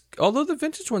other ones, although the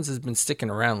vintage ones has been sticking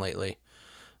around lately.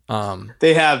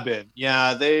 They have been.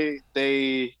 Yeah,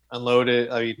 they unloaded.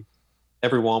 I mean,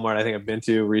 every Walmart I think I've been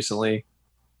to recently,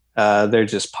 they're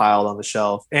just piled on the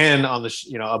shelf and on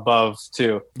the above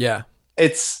too. Yeah,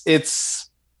 it's.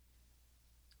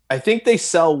 I think they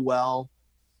sell well,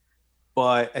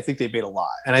 but I think they made a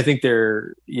lot, and I think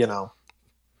they're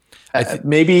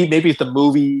maybe if the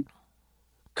movie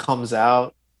comes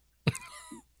out,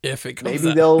 if it comes maybe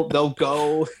out. they'll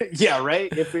go. Yeah,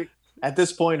 right. At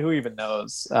this point, who even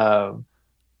knows? I'm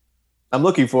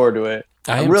looking forward to it.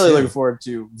 I'm really looking forward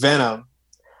to Venom.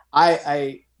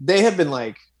 They have been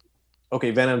like,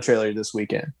 okay, Venom trailer this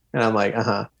weekend, and I'm like,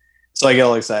 So I get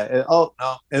all excited. Oh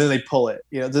no! And then they pull it.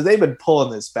 They've been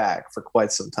pulling this back for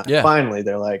quite some time. Yeah. Finally,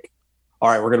 they're like, all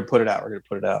right, we're gonna put it out.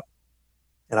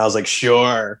 And I was like,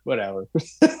 sure, whatever.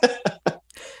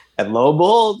 And lo and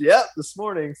behold, this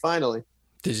morning, finally.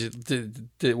 Was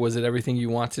it everything you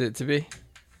wanted it to be?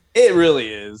 It really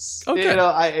is.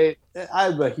 Okay.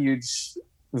 I'm a huge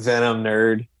Venom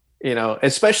nerd.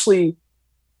 Especially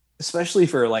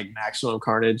for like Maximum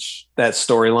Carnage, that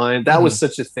storyline that was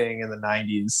such a thing in the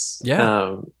 90s.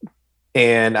 Yeah.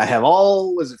 And I have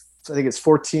I think it's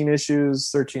 14 issues,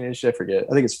 13 issues, I forget.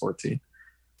 I think it's 14.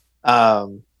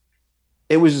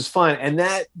 It was just fun, and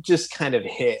that just kind of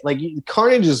hit. Like,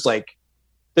 Carnage is like,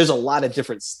 there's a lot of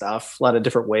different stuff, a lot of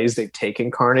different ways they've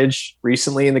taken Carnage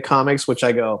recently in the comics, which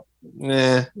I go,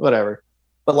 whatever.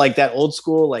 But like that old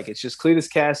school, like it's just Cletus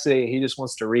Cassidy, he just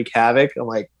wants to wreak havoc. I'm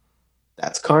like,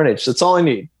 that's Carnage. That's all I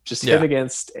need. Just him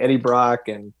against Eddie Brock,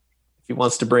 and if he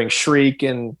wants to bring Shriek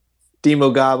and Demo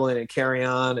Goblin and Carry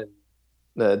On and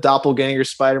the Doppelganger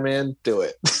Spider-Man, do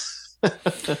it.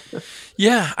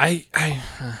 Yeah,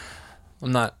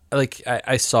 I'm not like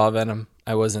I saw Venom.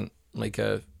 I wasn't like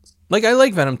I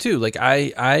like Venom too. Like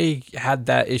I had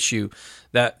that issue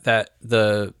that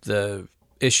the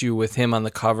issue with him on the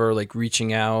cover, like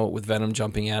reaching out with Venom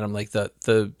jumping at him, like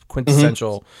the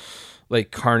quintessential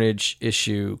like Carnage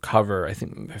issue cover. I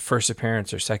think my first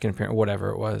appearance or second appearance,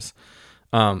 whatever it was,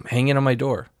 hanging on my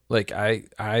door. Like I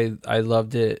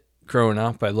loved it growing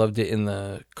up. I loved it in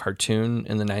the cartoon,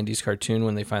 in the 90s cartoon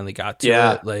when they finally got to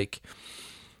it. Like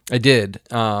I did.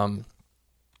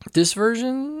 This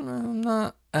version I'm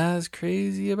not as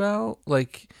crazy about.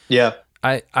 Like,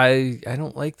 I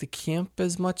don't like the camp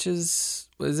as much as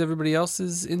everybody else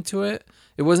is into it.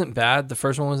 It wasn't bad. The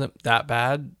first one wasn't that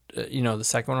bad. The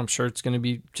second one, I'm sure it's going to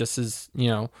be just as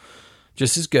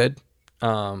good.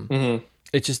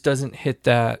 It just doesn't hit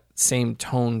that same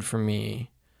tone for me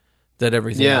that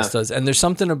everything else does. And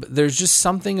there's just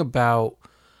something about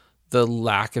the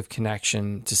lack of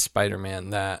connection to Spider-Man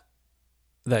that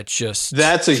just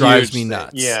drives me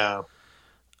nuts. Yeah.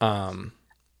 So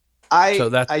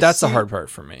that's the hard part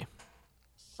for me.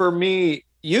 For me,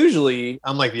 usually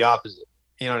I'm like the opposite.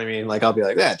 You know what I mean? Like, I'll be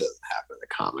like, that doesn't happen in the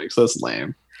comics. That's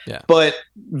lame. Yeah. But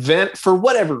for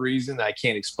whatever reason I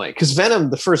can't explain, because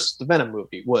the Venom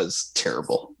movie was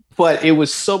terrible, but it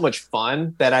was so much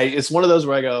fun that it's one of those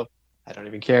where I go, I don't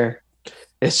even care.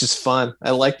 It's just fun. I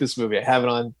like this movie. I have it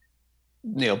on,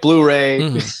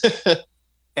 Blu-ray,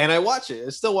 and I watch it. I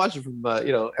still watch it from,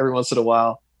 every once in a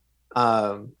while.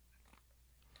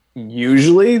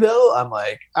 Usually though, I'm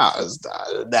like,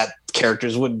 that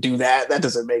characters wouldn't do that. That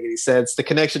doesn't make any sense. The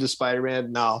connection to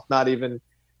Spider-Man, no, not even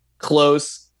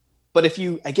close. But if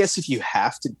you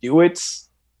have to do it,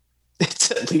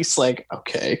 it's at least like,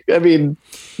 okay. I mean,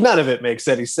 none of it makes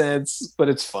any sense, but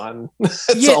it's fun.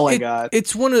 That's all I got.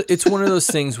 It's one of those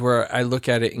things where I look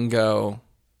at it and go,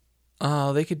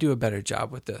 oh, they could do a better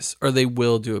job with this, or they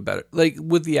will do a better, like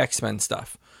with the X-Men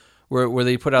stuff. Where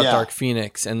they put out Dark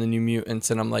Phoenix and the New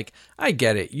Mutants, and I'm like, I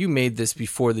get it. You made this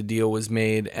before the deal was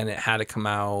made, and it had to come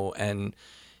out, and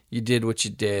you did what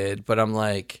you did. But I'm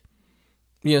like,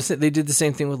 they did the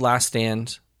same thing with Last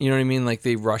Stand. You know what I mean? Like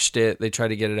they rushed it. They tried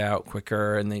to get it out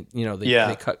quicker, and they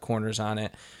cut corners on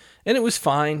it, and it was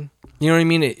fine. You know what I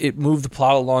mean? It moved the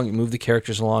plot along. It moved the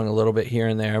characters along a little bit here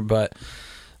and there, but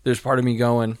there's part of me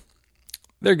going,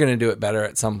 they're going to do it better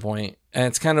at some point. And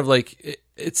it's kind of like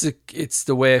it's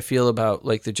the way I feel about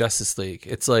like the Justice League.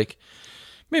 It's like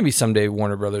maybe someday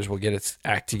Warner Brothers will get its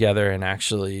act together and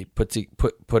actually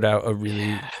put out a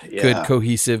really good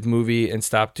cohesive movie and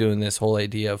stop doing this whole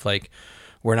idea of like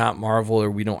we're not Marvel or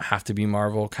we don't have to be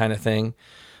Marvel kind of thing.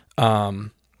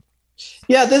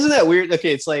 Yeah, isn't that weird?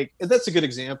 Okay, it's like that's a good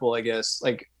example, I guess.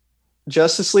 Like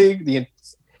Justice League,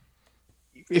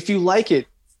 if you like it,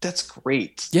 that's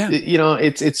great. Yeah,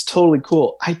 it's totally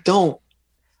cool.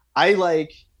 I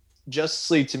like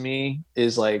Justice League. To me,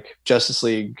 is like Justice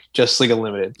League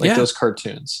Unlimited, like those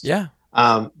cartoons. Yeah.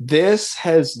 This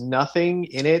has nothing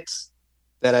in it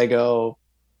that I go,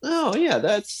 oh yeah,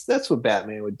 that's what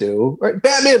Batman would do. Right?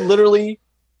 Batman literally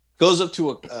goes up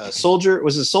to a soldier.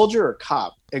 Was it a soldier or a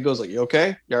cop? It goes like, you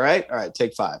okay? You all right? All right,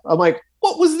 take 5. I'm like,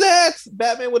 what was that?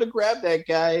 Batman would have grabbed that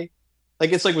guy.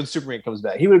 Like, it's like when Superman comes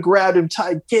back. He would have grabbed him,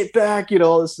 tied, get back,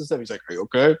 all this stuff. He's like, are you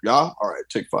okay? Yeah? All right,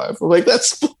 take 5. I'm like,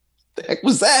 what the heck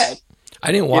was that?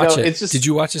 I didn't watch it. Did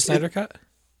you watch the Snyder Cut?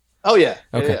 Oh, yeah.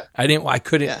 Okay. Yeah. I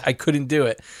couldn't do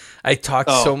it. I talked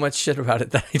so much shit about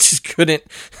it that I just couldn't.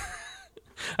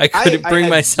 I couldn't bring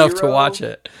myself to watch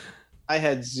it. I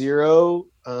had zero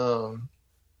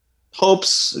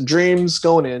hopes, dreams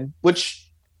going in, which,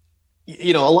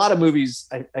 a lot of movies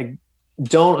I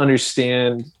don't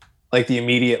understand, like the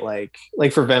immediate, like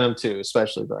for Venom 2,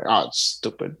 especially, like, oh, it's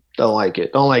stupid. Don't like it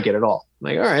at all. I'm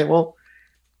like, all right, well,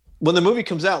 when the movie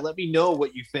comes out, let me know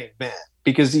what you think, man.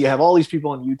 Because you have all these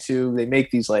people on YouTube, they make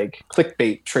these like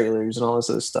clickbait trailers and all this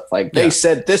other stuff. Like they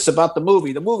said this about the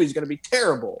movie's going to be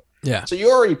terrible. Yeah. So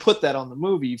you already put that on the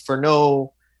movie for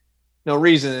no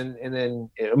reason, and then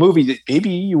a movie that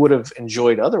maybe you would have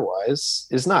enjoyed otherwise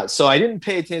is not. So I didn't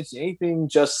pay attention to anything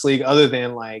Justice League other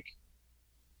than like,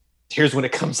 here's when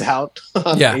it comes out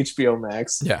on HBO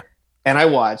Max. Yeah. And I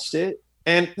watched it,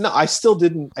 and no, I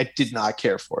did not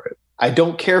care for it. I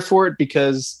don't care for it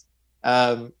because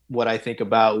what I think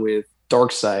about with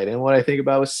Darkseid and what I think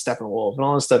about with Steppenwolf and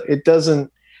all this stuff, it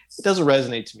doesn't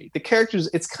resonate to me. The characters,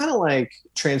 it's kind of like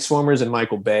Transformers and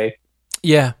Michael Bay.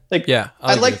 Yeah. Like,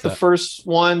 I like the first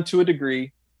one to a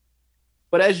degree,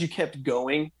 but as you kept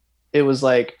going, it was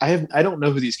like, I don't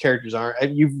know who these characters are.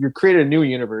 You've created a new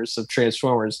universe of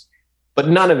Transformers, but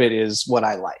none of it is what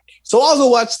I like. So I'll go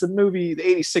watch the movie, the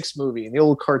 86 movie and the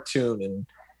old cartoon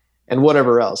and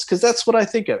whatever else, because that's what I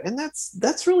think of. And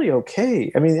that's really okay.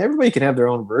 I mean, everybody can have their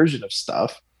own version of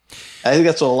stuff. I think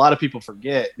that's what a lot of people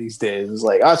forget these days. It's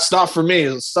like, oh, it's not for me.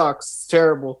 It sucks. It's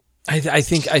terrible. I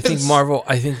think the Marvel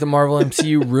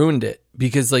MCU ruined it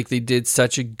because like they did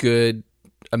such a good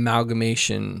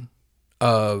amalgamation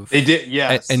of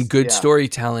and good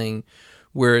storytelling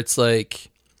where it's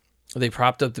like they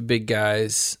propped up the big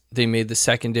guys, they made the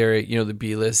secondary, the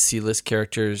B-list, C-list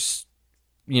characters,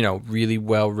 really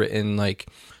well written. Like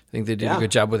I think they did a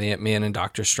good job with Ant-Man and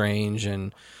Doctor Strange,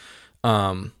 and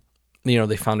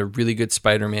they found a really good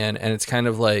Spider-Man, and it's kind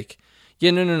of like,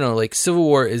 no. Like Civil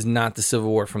War is not the Civil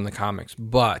War from the comics,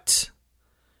 but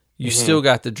you still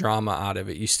got the drama out of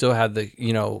it. You still had the,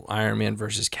 Iron Man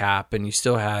versus Cap, and you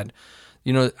still had,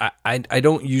 I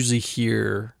don't usually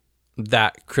hear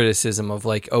that criticism of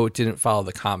like, oh, it didn't follow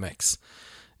the comics.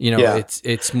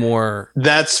 It's more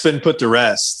that's been put to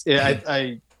rest.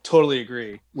 I totally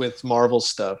agree with Marvel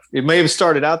stuff. It may have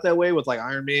started out that way with like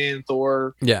Iron Man,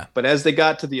 Thor. Yeah. But as they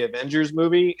got to the Avengers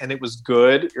movie and it was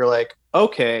good, you're like,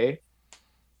 okay,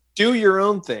 do your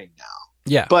own thing now.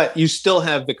 Yeah. But you still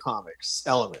have the comics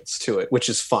elements to it, which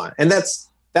is fun. And that's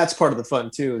part of the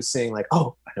fun too, is seeing like,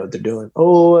 oh, I know what they're doing.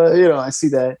 Oh, I see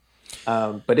that.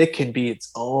 But it can be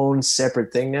its own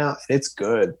separate thing now, and it's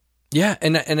good. Yeah.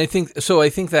 And I think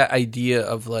that idea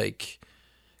of like,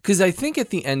 because I think at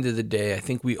the end of the day, I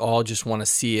think we all just want to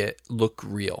see it look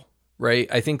real, right?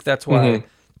 I think that's why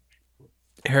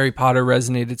Harry Potter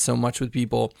resonated so much with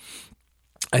people.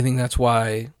 I think that's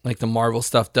why like the Marvel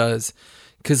stuff does,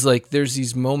 because like there's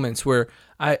these moments where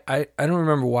I don't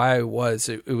remember why it was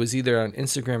either on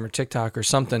Instagram or TikTok or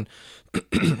something.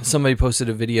 Somebody posted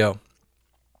a video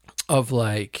of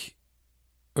like,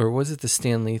 or was it the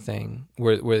Stan Lee thing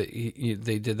where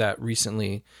they did that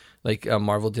recently? Like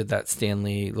Marvel did that Stan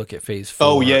Lee look at Phase 4.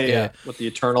 Oh yeah, with the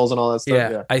Eternals and all that stuff.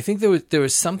 Yeah. I think there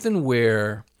was something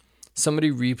where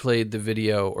somebody replayed the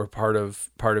video or part of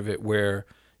it where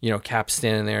Cap's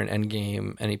standing there in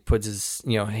Endgame and he puts his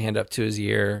hand up to his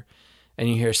ear, and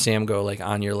you hear Sam go like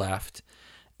on your left,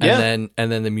 and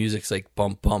then the music's like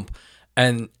bump bump,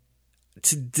 and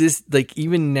to this, like,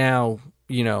 even now,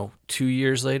 2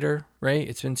 years later, right?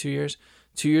 It's been 2 years.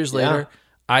 2 years later,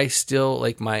 I still,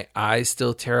 like, my eyes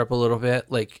still tear up a little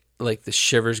bit. Like the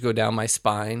shivers go down my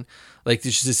spine. Like,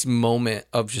 there's this moment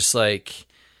of just, like,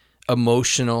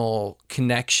 emotional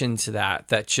connection to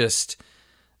that just,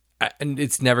 and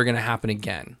it's never going to happen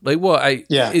again. Like, well,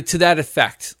 to that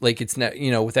effect, like, it's not,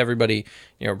 with everybody,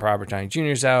 Robert Downey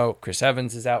Jr.'s out, Chris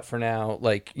Evans is out for now.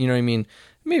 Like, you know what I mean?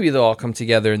 Maybe they'll all come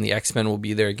together and the X-Men will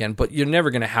be there again, but you're never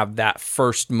going to have that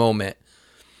first moment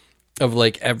of,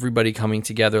 like, everybody coming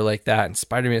together like that and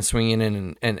Spider-Man swinging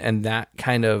in and that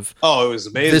kind of it was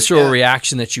amazing visceral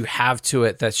reaction that you have to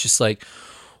it. That's just like,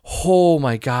 oh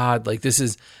my God, like, this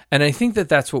is, and I think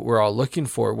that's what we're all looking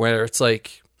for, where it's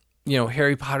like,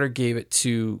 Harry Potter gave it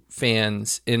to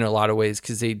fans in a lot of ways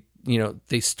because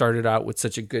they started out with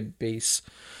such a good base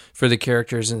for the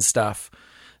characters and stuff.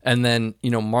 And then,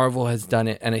 Marvel has done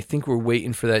it, and I think we're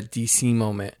waiting for that DC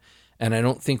moment, and I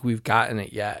don't think we've gotten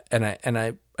it yet.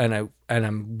 I'm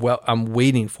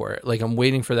waiting for it. Like, I'm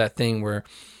waiting for that thing where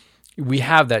we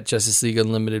have that Justice League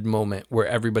Unlimited moment where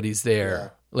everybody's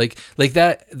there. Yeah. Like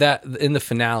that in the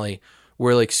finale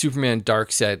where, like, Superman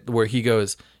Darkseid, where he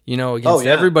goes, against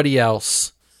everybody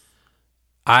else,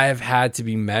 I have had to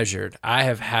be measured. I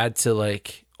have had to,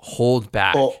 like, hold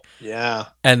back. Oh, yeah.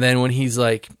 And then when he's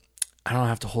like, I don't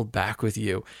have to hold back with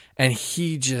you, and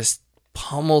he just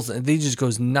pummels, and they just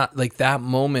goes nuts. Like, that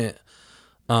moment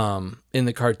in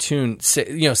the cartoon,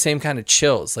 same kind of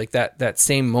chills, like that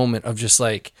same moment of just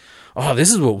like, oh,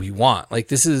 this is what we want. Like,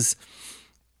 this is,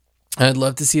 I'd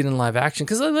love to see it in live action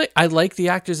because I like the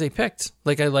actors they picked.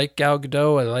 Like, I like Gal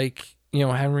Gadot. I like,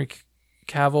 Henry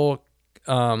Cavill.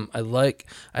 I like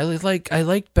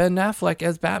Ben Affleck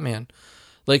as Batman.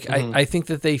 Like, I think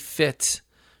that they fit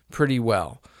pretty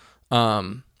well.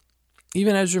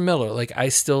 Even Ezra Miller, like, I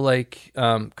still like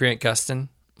Grant Gustin.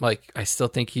 Like, I still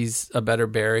think he's a better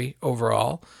Barry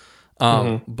overall.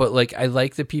 But, like, I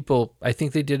like the people. I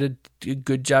think they did a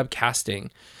good job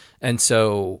casting. And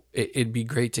so it'd be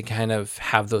great to kind of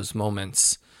have those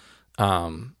moments.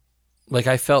 Like,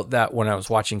 I felt that when I was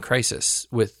watching Crisis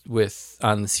with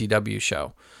on the CW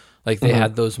show. Like, they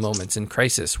had those moments in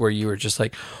Crisis where you were just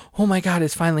like, oh my God,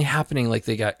 it's finally happening. Like,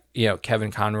 they got,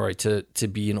 Kevin Conroy to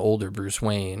be an older Bruce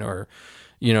Wayne, or,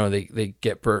 they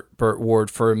get Burt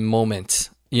Ward for a moment,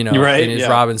 in his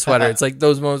Robin sweater. It's like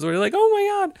those moments where you're like, oh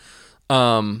my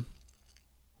God.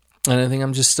 And I think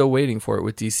I'm just still waiting for it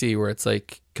with DC, where it's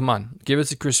like, come on, give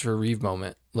us a Christopher Reeve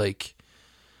moment. Like,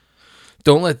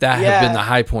 don't let that have been the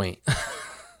high point.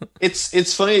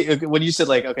 It's funny when you said,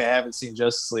 like, okay, I haven't seen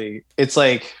Justice League. It's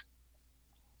like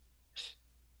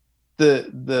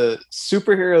the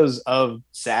superheroes of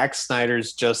Zack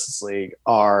Snyder's Justice League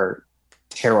are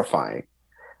terrifying.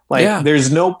 Like,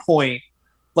 there's no point.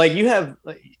 Like, you have,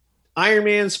 like, Iron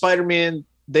Man, Spider-Man,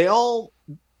 the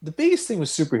biggest thing with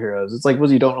superheroes, it's like,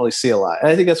 well, you don't really see a lot. And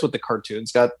I think that's what the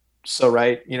cartoons got so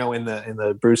right, in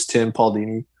the Bruce Timm, Paul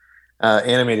Dini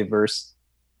animated verse,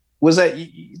 was that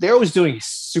they're always doing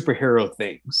superhero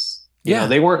things.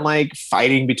 They weren't, like,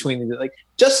 fighting between the, like,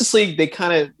 Justice League. They got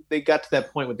to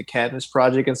that point with the Cadmus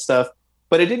Project and stuff,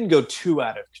 but it didn't go too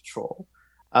out of control.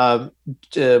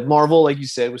 Marvel, like you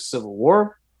said, with Civil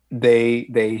War,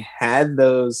 they had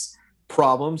those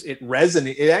problems. It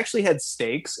actually had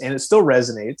stakes, and it still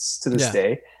resonates to this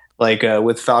day. Like,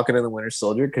 with Falcon and the Winter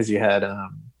Soldier, because you had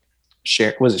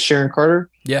Sharon Carter?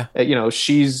 Yeah.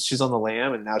 She's on the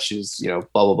lam, and now she's,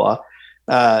 blah, blah,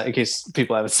 blah. In case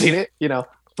people haven't seen it,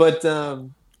 But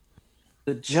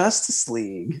the Justice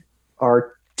League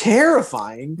are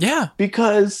terrifying. Yeah.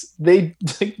 Because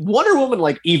Wonder Woman,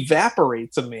 like,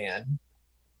 evaporates a man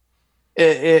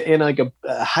in like a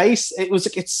heist. It was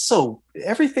like, it's so,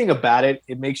 everything about it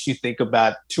makes you think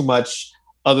about too much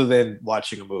other than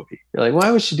watching a movie. You're like,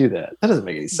 why would she do that? That doesn't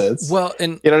make any sense. Well,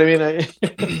 and you know what I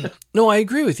mean? No, I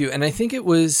agree with you. And I think it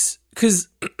was because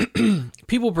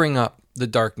people bring up The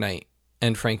Dark Knight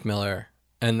and Frank Miller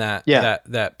and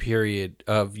that period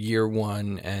of year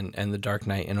one and The Dark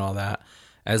Knight and all that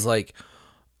as, like,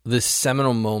 this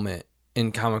seminal moment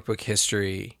in comic book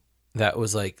history that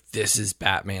was like, this is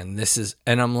Batman.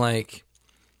 And I'm like,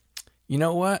 you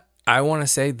know what? I want to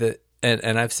say that,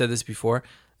 and I've said this before,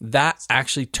 that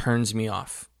actually turns me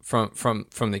off from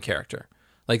the character.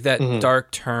 Like, that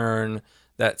dark turn,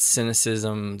 that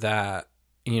cynicism, that,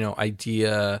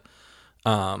 idea,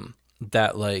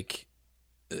 that, like,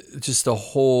 just the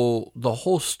whole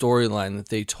storyline that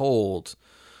they told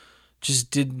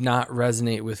just did not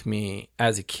resonate with me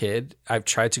as a kid. I've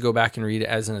tried to go back and read it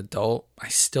as an adult. I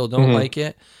still don't like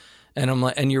it. And I'm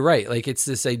like, and you're right. Like, it's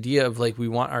this idea of like, we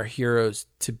want our heroes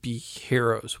to be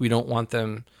heroes. We don't want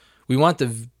them. We want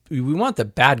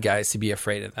the bad guys to be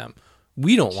afraid of them.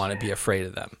 We don't want to be afraid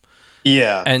of them.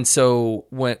 Yeah. And so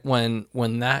when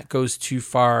that goes too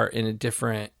far in a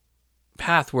different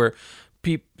path, where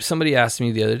somebody asked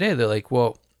me the other day, they're like,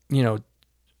 well, you know,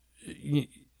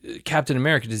 Captain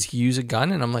America, does he use a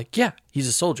gun? And I'm like, yeah, he's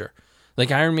a soldier. Like,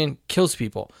 Iron Man kills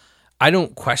people. I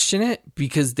don't question it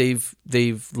because they've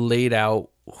laid out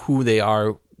who they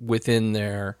are within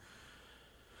their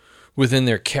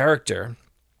character.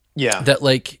 Yeah. That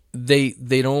like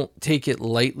they don't take it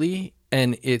lightly,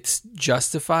 and it's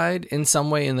justified in some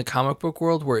way in the comic book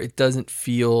world where it doesn't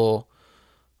feel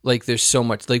like there's so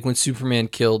much, like when Superman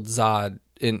killed Zod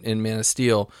in Man of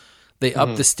Steel, they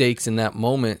upped the stakes in that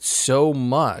moment so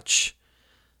much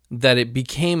that it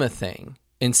became a thing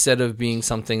instead of being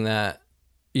something that,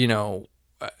 you know,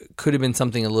 could have been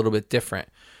something a little bit different.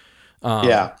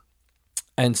 Yeah.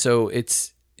 And so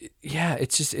it's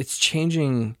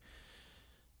changing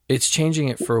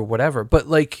it for whatever. But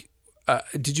like,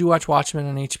 did you watch Watchmen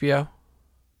on HBO?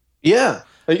 Yeah.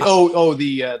 The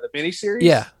miniseries?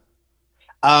 Yeah.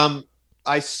 I've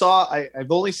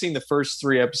only seen the first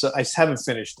 3 episodes. I haven't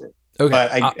finished it. Okay.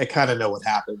 But I kind of know what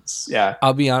happens. Yeah.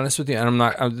 I'll be honest with you, and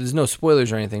there's no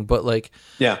spoilers or anything, but like,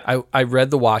 yeah, I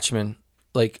read The Watchmen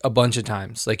like a bunch of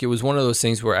times. Like, it was one of those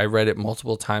things where I read it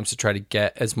multiple times to try to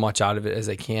get as much out of it as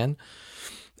I can.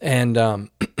 And I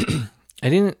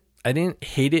didn't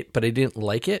hate it, but I didn't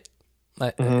like it.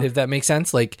 If that makes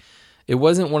sense. Like, it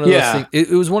wasn't one of those things. It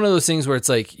was one of those things where it's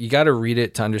like, you got to read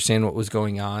it to understand what was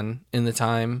going on in the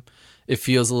time. It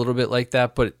feels a little bit like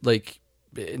that, but like,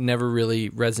 it never really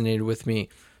resonated with me.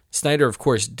 Snyder, of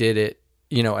course, did it,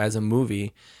 you know, as a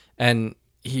movie, and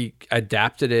he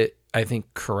adapted it, I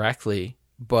think, correctly,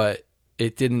 but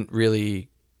it didn't really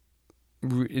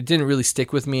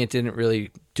stick with me. It didn't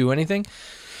really do anything.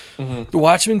 The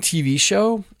Watchmen TV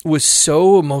show was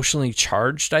so emotionally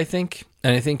charged, I think.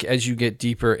 And I think as you get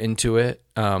deeper into it,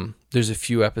 there's a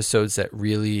few episodes that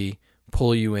really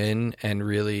pull you in and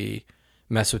really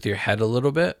mess with your head a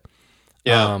little bit.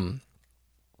 Yeah.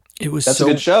 That's a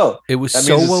good show. It was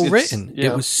so well written.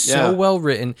 It was so well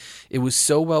written. It was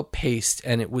so well paced,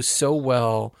 and it was so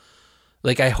well.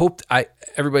 Like,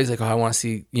 everybody's like, oh, I want to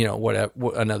see, you know, what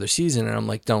another season, and I'm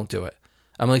like, don't do it.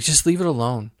 I'm like, just leave it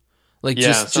alone. Like,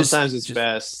 sometimes it's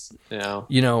best, you know.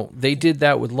 You know, they did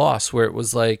that with Lost, where it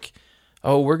was like,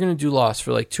 oh, we're gonna do Lost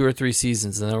for like 2 or 3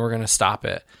 seasons, and then we're gonna stop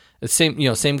it. The same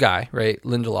guy, right,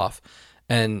 Lindelof.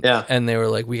 And they were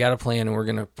like, we got a plan and we're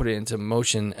going to put it into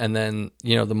motion. And then,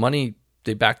 you know,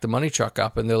 they backed the money truck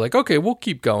up and they're like, okay, we'll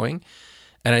keep going.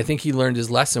 And I think he learned his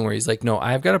lesson where he's like, no,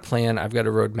 I've got a plan. I've got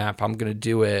a roadmap. I'm going to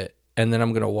do it. And then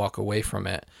I'm going to walk away from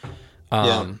it.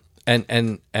 And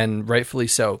rightfully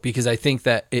so, because I think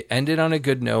that it ended on a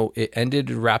good note. It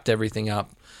wrapped everything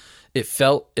up.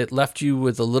 It left you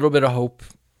with a little bit of hope.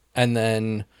 And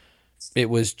then it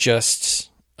was just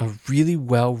a really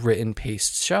well-written,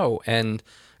 paced show. And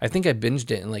I think I binged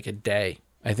it in like a day.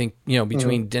 I think, you know,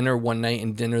 between dinner one night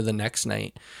and dinner the next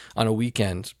night on a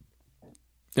weekend,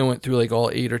 I went through like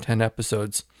all 8 or 10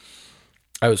 episodes.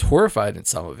 I was horrified in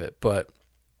some of it, but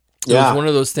it was one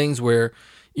of those things where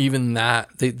even that,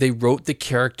 they wrote the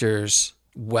characters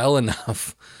well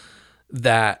enough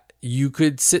that you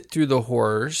could sit through the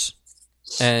horrors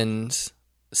and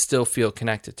still feel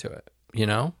connected to it, you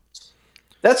know?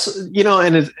 That's, you know,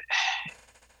 and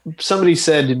somebody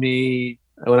said to me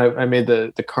when I made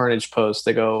the Carnage post,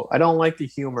 they go, I don't like the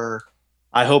humor.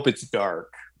 I hope it's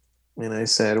dark. And I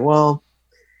said, well,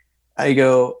 I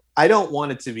don't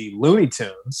want it to be Looney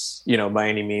Tunes, you know, by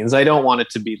any means. I don't want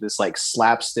it to be this like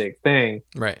slapstick thing.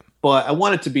 Right. But I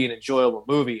want it to be an enjoyable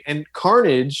movie. And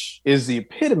Carnage is the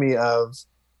epitome of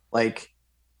like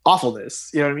awfulness.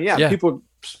 You know what I mean? Yeah.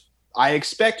 I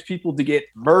expect people to get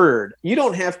murdered. You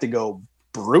don't have to go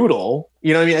brutal.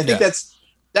 You know what I mean? I think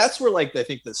that's where like I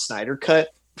think the Snyder cut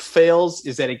fails,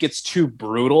 is that it gets too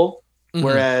brutal.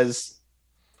 Whereas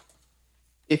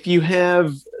if you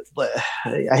have,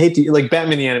 I hate to, like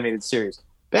Batman the Animated Series.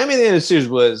 Batman the Animated Series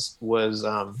was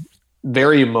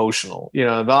very emotional. You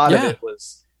know, a lot of it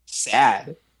was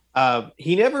sad.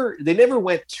 They never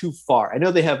went too far. I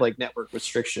know they have like network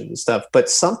restrictions and stuff, but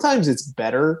sometimes it's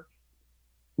better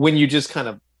when you just kind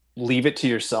of leave it to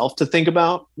yourself to think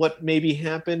about what maybe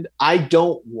happened. I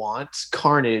don't want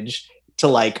Carnage to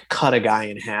like cut a guy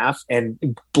in half and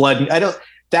blood.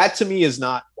 That to me is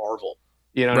not Marvel.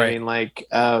 You know what I mean? Like,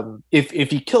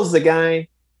 if he kills the guy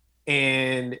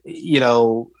and, you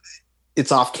know,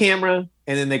 it's off camera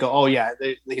and then they go, oh yeah,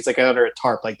 he's like under a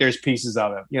tarp, like there's pieces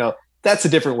of him, you know, that's a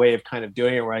different way of kind of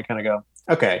doing it, where I kind of go,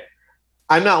 okay,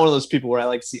 I'm not one of those people where I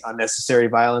like to see unnecessary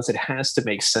violence. It has to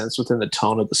make sense within the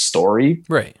tone of the story.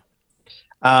 Right.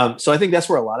 So I think that's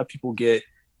where a lot of people get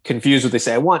confused when they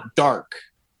say, I want dark.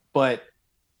 But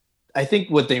I think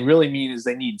what they really mean is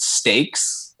they need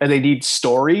stakes and they need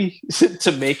story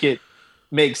to make it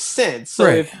make sense. So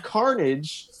if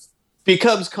Carnage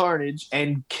becomes Carnage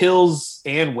and kills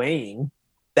Anne Weying,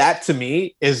 that to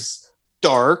me is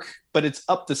dark, but it's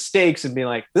up the stakes and being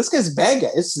like, this guy's a bad guy.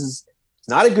 This is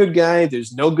not a good guy.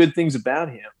 There's no good things about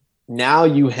him. Now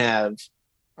you have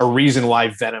a reason why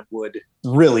Venom would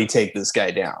really take this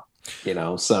guy down,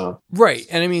 so. Right.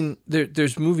 And I mean,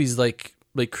 there's movies like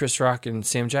Chris Rock and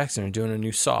Sam Jackson are doing a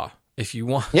new Saw. If you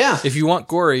want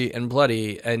gory and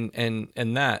bloody and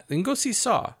that, then go see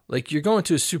Saw. Like, you're going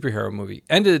to a superhero movie.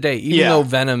 End of the day, even though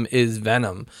Venom is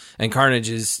Venom and Carnage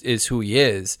is who he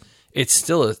is, it's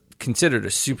still considered a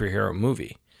superhero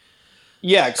movie.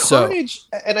 Yeah, Carnage,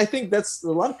 and I think that's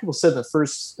a lot of people said the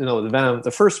first,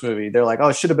 the first movie, they're like, oh,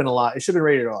 it should have been it should have been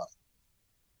rated R.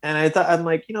 And I'm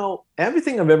like,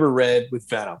 everything I've ever read with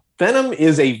Venom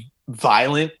is a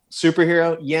violent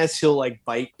superhero. Yes, he'll like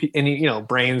bite and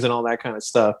brains and all that kind of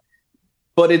stuff,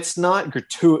 but it's not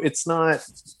gratuitous. It's not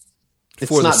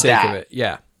for the sake of it.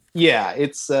 Yeah,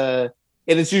 it's and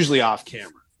it's usually off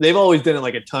camera. They've always done it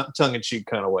like a tongue-in-cheek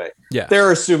kind of way. Yeah,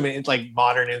 they're assuming it's like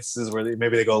modern instances where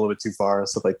maybe they go a little bit too far and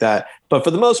stuff like that. But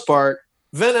for the most part,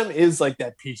 Venom is like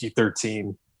that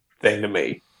PG-13 thing to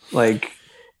me, like.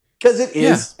 Because it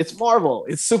is, it's Marvel,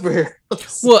 it's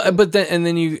superheroes. Well, but then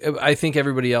I think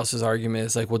everybody else's argument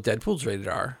is like, well, Deadpool's rated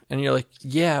R, and you're like,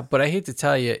 yeah, but I hate to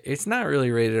tell you, it's not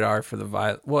really rated R for the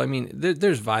violence. Well, I mean,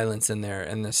 there's violence in there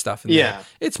and there's stuff in there.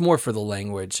 It's more for the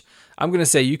language. I'm gonna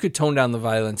say you could tone down the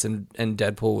violence and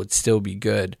Deadpool would still be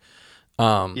good.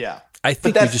 I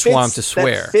think you just want him to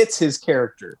swear. That fits his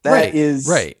character. That is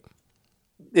right.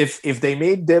 If they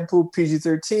made Deadpool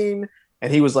PG-13.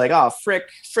 And he was like, "Oh,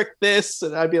 frick this,"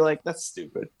 and I'd be like, "That's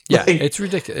stupid." Yeah, it's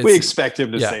ridiculous. We expect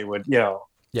him to say what, Yeah.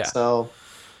 So,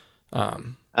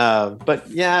 but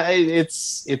yeah,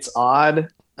 it's odd.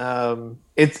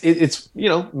 It's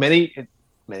many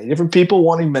different people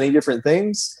wanting many different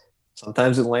things.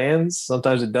 Sometimes it lands,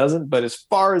 sometimes it doesn't. But as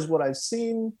far as what I've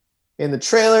seen in the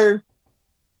trailer,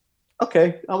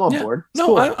 okay, I'm on board. It's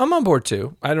cool. I'm on board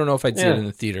too. I don't know if I'd see it in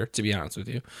the theater, to be honest with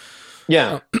you.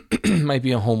 Yeah, might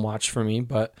be a home watch for me,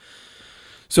 but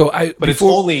it's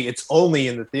only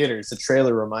in the theaters. The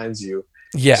trailer reminds you,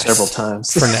 several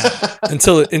times for now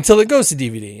until it goes to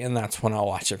DVD, and that's when I'll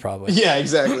watch it probably. Yeah,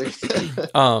 exactly.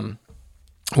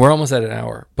 We're almost at an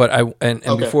hour, but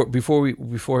before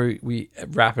we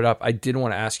wrap it up, I did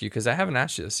want to ask you, because I haven't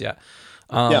asked you this yet.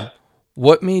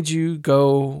 What made you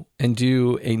go and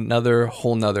do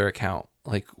whole nother account?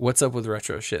 Like, what's up with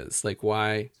Retro Shiz? Like,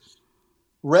 why?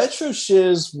 Retro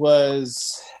Shiz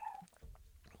was,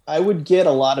 I would get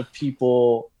a lot of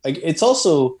people, like, it's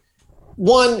also,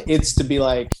 one, it's to be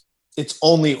like, it's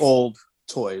only old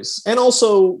toys. And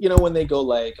also, when they go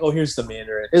like, oh, here's the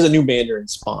Mandarin, there's a new Mandarin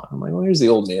Spawn. I'm like, well, here's the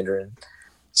old Mandarin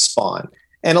Spawn.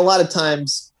 And a lot of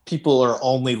times people are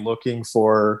only looking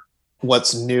for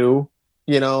what's new,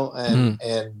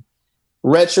 and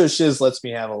Retro Shiz lets me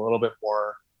have a little bit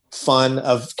more fun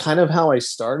of kind of how I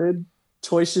started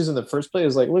Toy Shiz in the first place.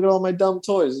 Is like, look at all my dumb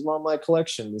toys, it's all my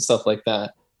collection and stuff like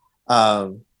that.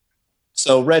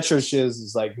 So Retro Shiz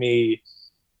is like me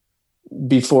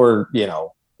before,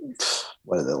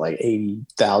 what are they, like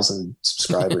 80,000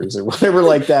 subscribers or whatever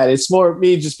like that. It's more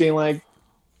me just being like,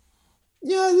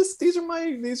 yeah, these are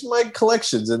my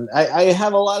collections, and I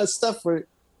have a lot of stuff where,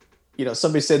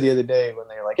 somebody said the other day when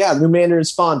they were like, yeah, new Mandarin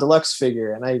Spawn deluxe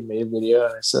figure, and I made a video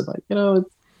and I said like,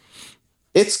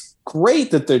 it's great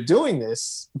that they're doing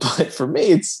this, but for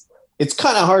me, it's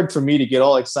kind of hard for me to get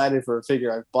all excited for a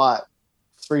figure I've bought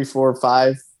 3, 4,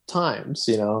 5 times,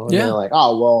 and they're like,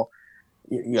 oh, well,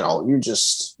 you're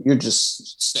just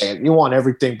saying you want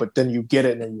everything, but then you get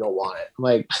it and then you don't want it. I'm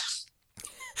like,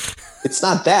 it's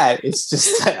not that. It's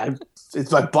just that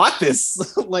I bought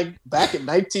this like back in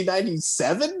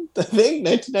 1997, I think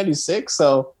 1996.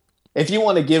 So if you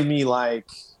want to give me like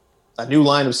a new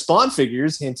line of Spawn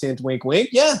figures, hint, hint, wink, wink,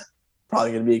 yeah,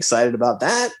 probably going to be excited about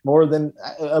that more than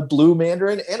a blue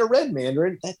Mandarin and a red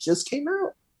Mandarin that just came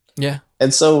out. Yeah.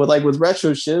 And so with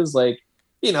Retro Shiz, like,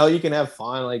 you can have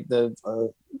fun. Like the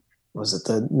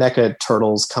NECA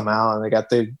Turtles come out and they got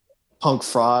the Punk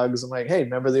Frogs. I'm like, hey,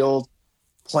 remember the old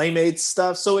Playmates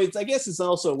stuff? So I guess it's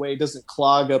also a way it doesn't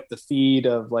clog up the feed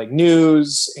of like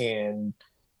news and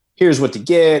here's what to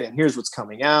get and here's what's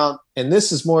coming out. And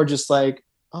this is more just like,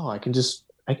 oh, I can just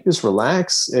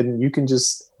relax and you can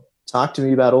just talk to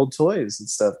me about old toys and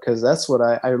stuff, because that's what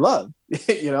I love.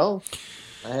 You know,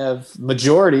 I have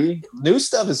majority new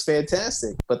stuff is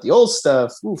fantastic, but the old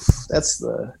stuff, oof, that's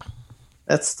the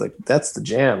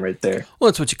jam right there. Well,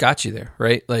 it's what you got you there,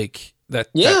 right? Like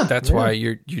that's why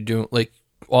you're doing like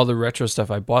all the retro stuff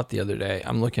I bought the other day.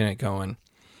 I'm looking at going,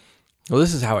 well,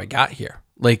 this is how I got here.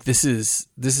 Like this is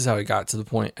how I got to the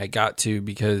point I got to,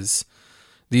 because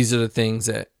these are the things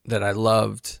that I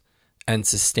loved and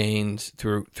sustained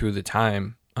through the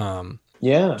time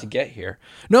to get here.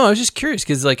 No, I was just curious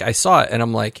because like I saw it and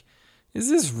I'm like, is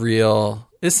this real?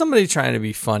 Is somebody trying to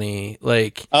be funny?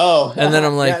 Like, and then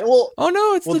I'm like, oh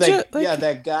no, it's legit.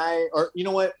 That guy, or you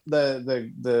know what,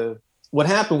 the what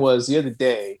happened was the other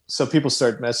day, so people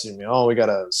started messaging me, oh, we got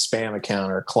a spam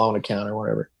account or a clone account or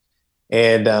whatever.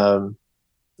 And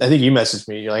I think you messaged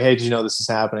me, you're like, hey, did you know this is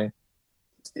happening?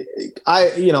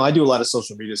 I do a lot of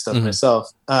social media stuff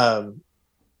myself.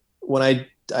 When I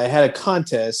had a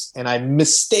contest and I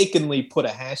mistakenly put a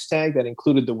hashtag that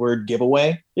included the word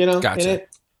giveaway, in it.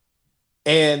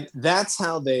 And that's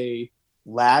how they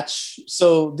latch.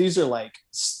 So these are like,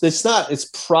 it's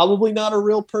probably not a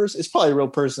real person. It's probably a real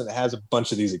person that has a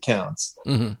bunch of these accounts,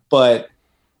 but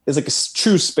it's like a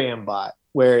true spam bot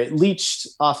where it leached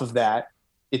off of that.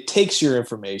 It takes your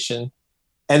information.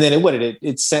 And then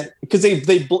it sent, because they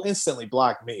instantly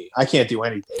blocked me. I can't do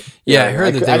anything. Yeah, I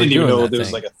heard that I didn't even know there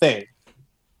was like a thing.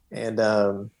 And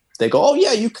they go, oh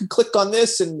yeah, you can click on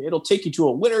this and it'll take you to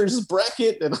a winner's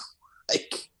bracket. And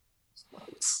like,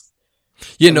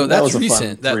 yeah, no, that's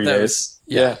recent. That was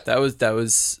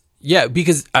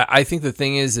because I think the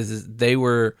thing is they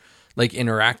were like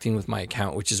interacting with my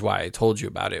account, which is why I told you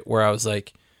about it. Where I was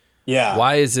like, yeah,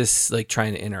 why is this like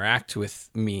trying to interact with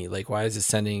me? Like, why is it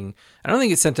sending? I don't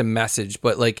think it sent a message,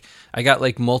 but like I got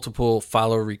like multiple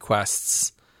follow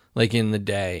requests like in the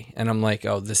day, and I'm like,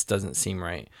 oh, this doesn't seem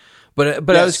right. But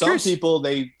I was curious. Some people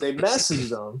they message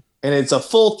them, and it's a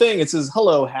full thing. It says,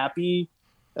 "Hello, happy,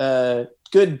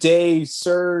 good day,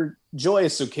 sir,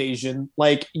 joyous occasion.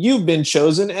 Like you've been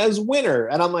chosen as winner."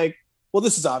 And I'm like, well,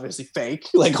 this is obviously fake.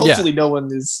 Like, hopefully, no one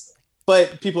is.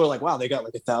 But people are like, wow, they got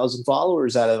like 1,000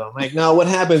 followers out of them. Like, no, what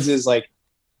happens is like,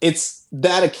 it's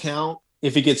that account.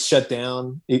 If it gets shut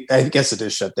down, I guess it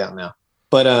is shut down now.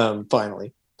 But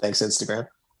finally, thanks Instagram.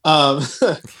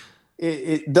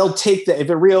 They'll take that.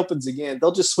 If it reopens again,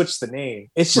 they'll just switch the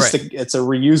name. It's just it's a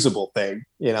reusable thing,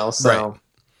 So right.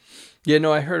 Yeah,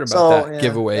 no, I heard about that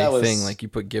giveaway thing. Like you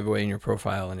put giveaway in your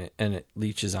profile, and it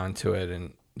leaches onto it,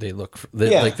 and they look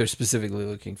like they're specifically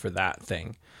looking for that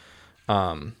thing.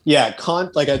 Like I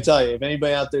tell you, if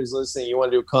anybody out there is listening, you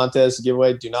want to do a contest, a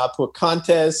giveaway, do not put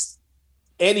contest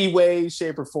any way,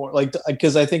 shape, or form. Like,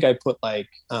 because I think I put like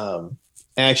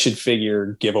action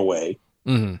figure giveaway,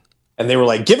 and they were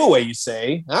like, giveaway, you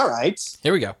say? All right,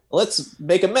 here we go. Let's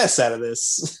make a mess out of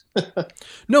this.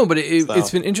 No, but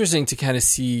it's been interesting to kind of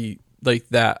see like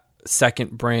that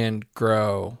second brand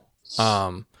grow,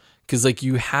 because like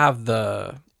you have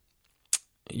the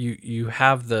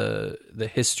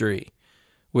history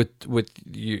with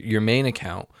your main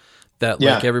account that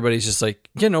like everybody's just like,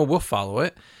 we'll follow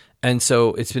it. And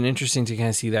so it's been interesting to kind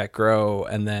of see that grow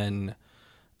and then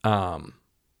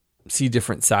see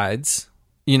different sides,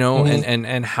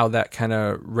 and how that kind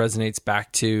of resonates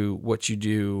back to what you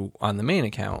do on the main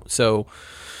account. So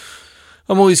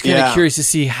I'm always kind of curious to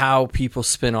see how people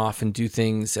spin off and do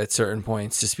things at certain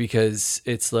points, just because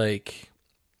it's like,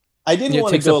 I didn't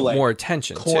want to go like more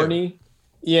attention corny. Too.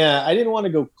 Yeah, I didn't want to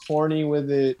go corny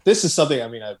with it. This is something,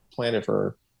 I've planned it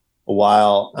for a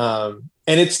while.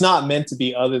 And it's not meant to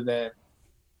be other than,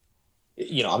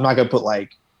 I'm not going to put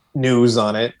like news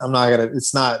on it.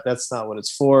 That's not what it's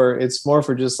for. It's more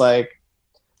for just like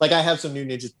I have some new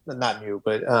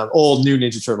old new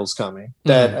Ninja Turtles coming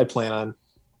that I plan on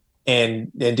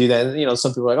and do that. And,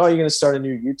 some people are like, oh, you're going to start a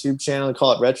new YouTube channel and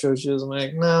call it Retro Shoes. I'm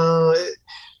like, no.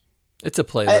 It's a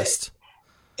playlist.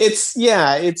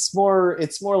 It's more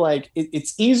like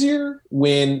it's easier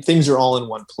when things are all in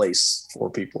one place for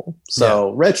people.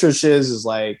 So Retro Shiz is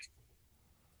like,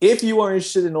 if you are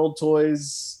interested in old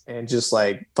toys and just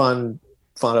like fun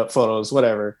photos,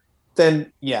 whatever,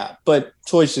 then but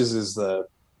Toy Shiz is going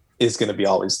to be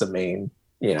always the main,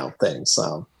 thing.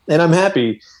 So, and I'm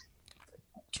happy.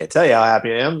 Can't tell you how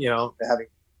happy I am, having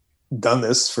done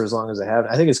this for as long as I have.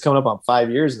 I think it's coming up on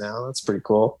 5 years now. That's pretty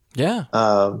cool. Yeah.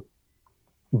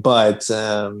 But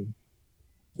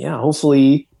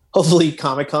hopefully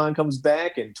Comic-Con comes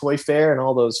back and Toy Fair and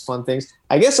all those fun things.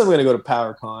 I guess I'm going to go to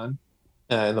PowerCon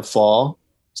in the fall,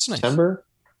 September.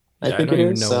 Nice. I think I don't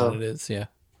even know what it is. Yeah.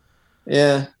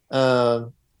 Yeah.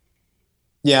 I'll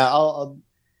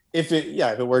if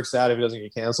it works out, if it doesn't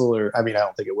get canceled, or I mean, I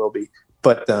don't think it will be,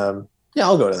 but yeah,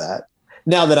 I'll go to that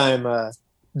now that I'm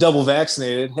double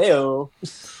vaccinated. Heyo.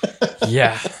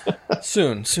 Yeah,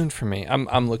 soon for me.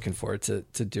 I'm looking forward to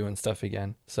doing stuff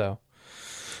again. So,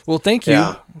 well, thank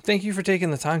you, thank you for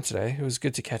taking the time today. It was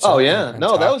good to catch up. Oh yeah,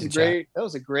 no, that was great. That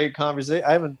was a great conversation.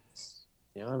 I haven't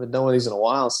done one of these in a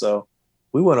while, so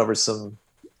we went over some.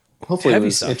 Hopefully, it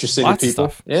was interesting to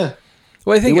people. Yeah.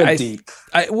 Well, I think deep.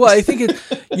 I think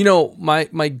it.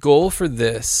 My goal for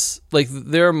this, like,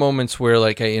 there are moments where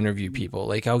like I interview people.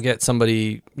 Like, I'll get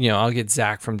somebody. I'll get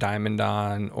Zach from Diamond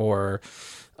on, or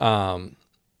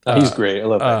he's great. I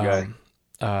love that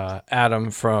guy.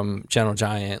 Adam from Gentle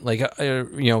Giant, like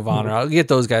Vonner. I'll get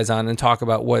those guys on and talk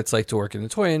about what it's like to work in the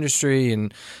toy industry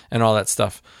and all that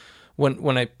stuff.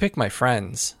 When I pick my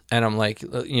friends and I'm like,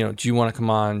 do you want to come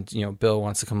on? Bill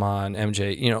wants to come on,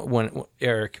 MJ, when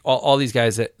Eric, all these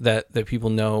guys that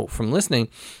people know from listening,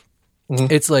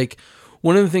 it's like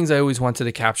one of the things I always wanted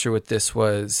to capture with this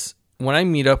was when I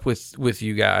meet up with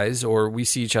you guys or we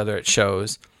see each other at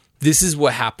shows, this is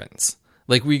what happens.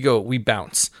 Like we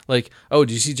bounce. Like, oh,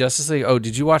 did you see Justice League? Oh,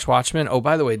 did you watch Watchmen? Oh,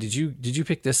 by the way, did you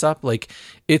pick this up? Like,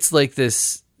 it's like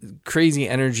this crazy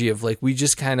energy of like, we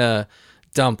just kind of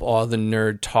dump all the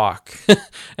nerd talk.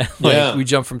 And we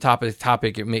jump from topic to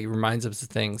topic. It reminds us of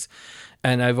things.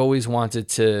 And I've always wanted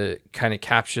to kind of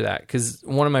capture that because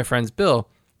one of my friends, Bill,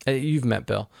 you've met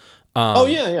Bill.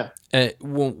 Yeah.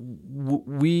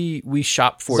 We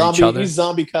shop for each other. He's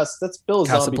that's Bill's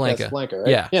Casablanca. Zombie Casablanca,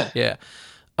 right? Yeah.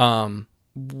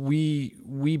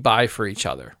 We buy for each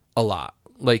other a lot.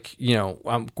 Like,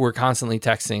 we're constantly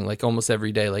texting like almost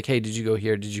every day. Like, hey, did you go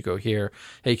here? Did you go here?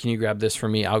 Hey, can you grab this for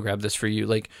me? I'll grab this for you.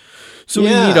 Like, so we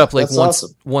meet up like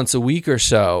once a week or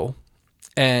so.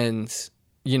 And,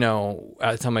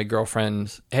 I tell my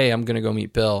girlfriend, hey, I'm going to go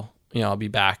meet Bill. I'll be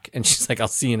back. And she's like, I'll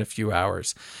see you in a few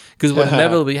hours. Because what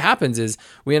inevitably happens is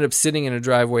we end up sitting in a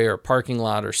driveway or a parking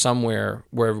lot or somewhere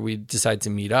wherever we decide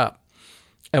to meet up.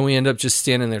 And we end up just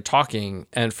standing there talking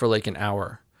and for like an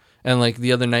hour. And like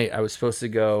the other night I was supposed to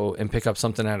go and pick up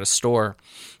something at a store.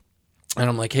 And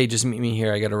I'm like, hey, just meet me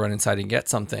here. I got to run inside and get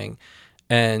something.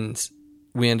 And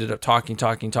we ended up talking.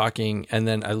 And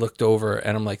then I looked over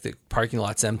and I'm like, the parking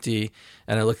lot's empty.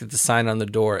 And I looked at the sign on the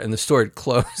door and the store had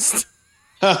closed.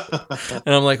 And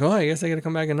I'm like, oh, I guess I got to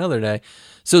come back another day.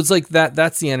 So it's like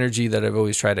that's the energy that I've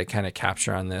always tried to kind of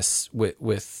capture on this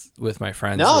with my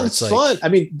friends. No, it's like, fun. I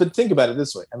mean, but think about it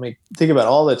this way. I mean, think about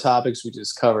all the topics we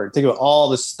just covered. Think about all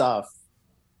the stuff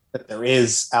that there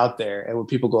is out there. And when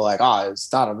people go like,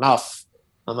 it's not enough.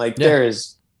 I'm like, there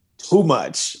is too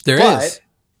much. But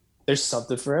there's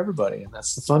something for everybody. And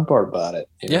that's the fun part about it.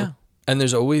 Yeah. And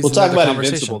there's always we'll talk about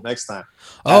Invincible next time.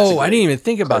 I didn't even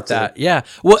think about that. Yeah.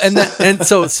 Well, and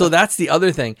so that's the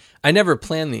other thing. I never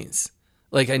plan these.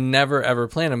 Like, I never ever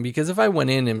plan them because if I went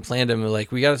in and planned them,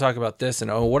 like, we got to talk about this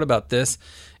and what about this?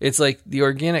 It's like the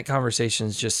organic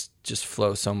conversations just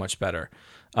flow so much better.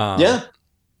 Yeah,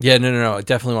 no. I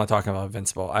definitely want to talk about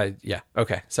Invincible.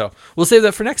 Okay. So we'll save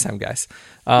that for next time, guys.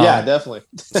 Yeah, definitely.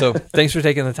 So thanks for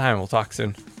taking the time. We'll talk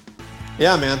soon.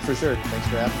 Yeah, man, for sure. Thanks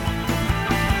for having me.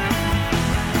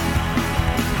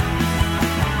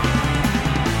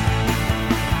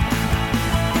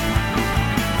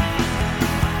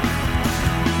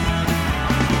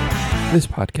 This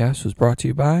podcast was brought to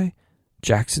you by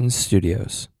Jackson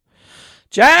Studios.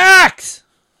 Jax!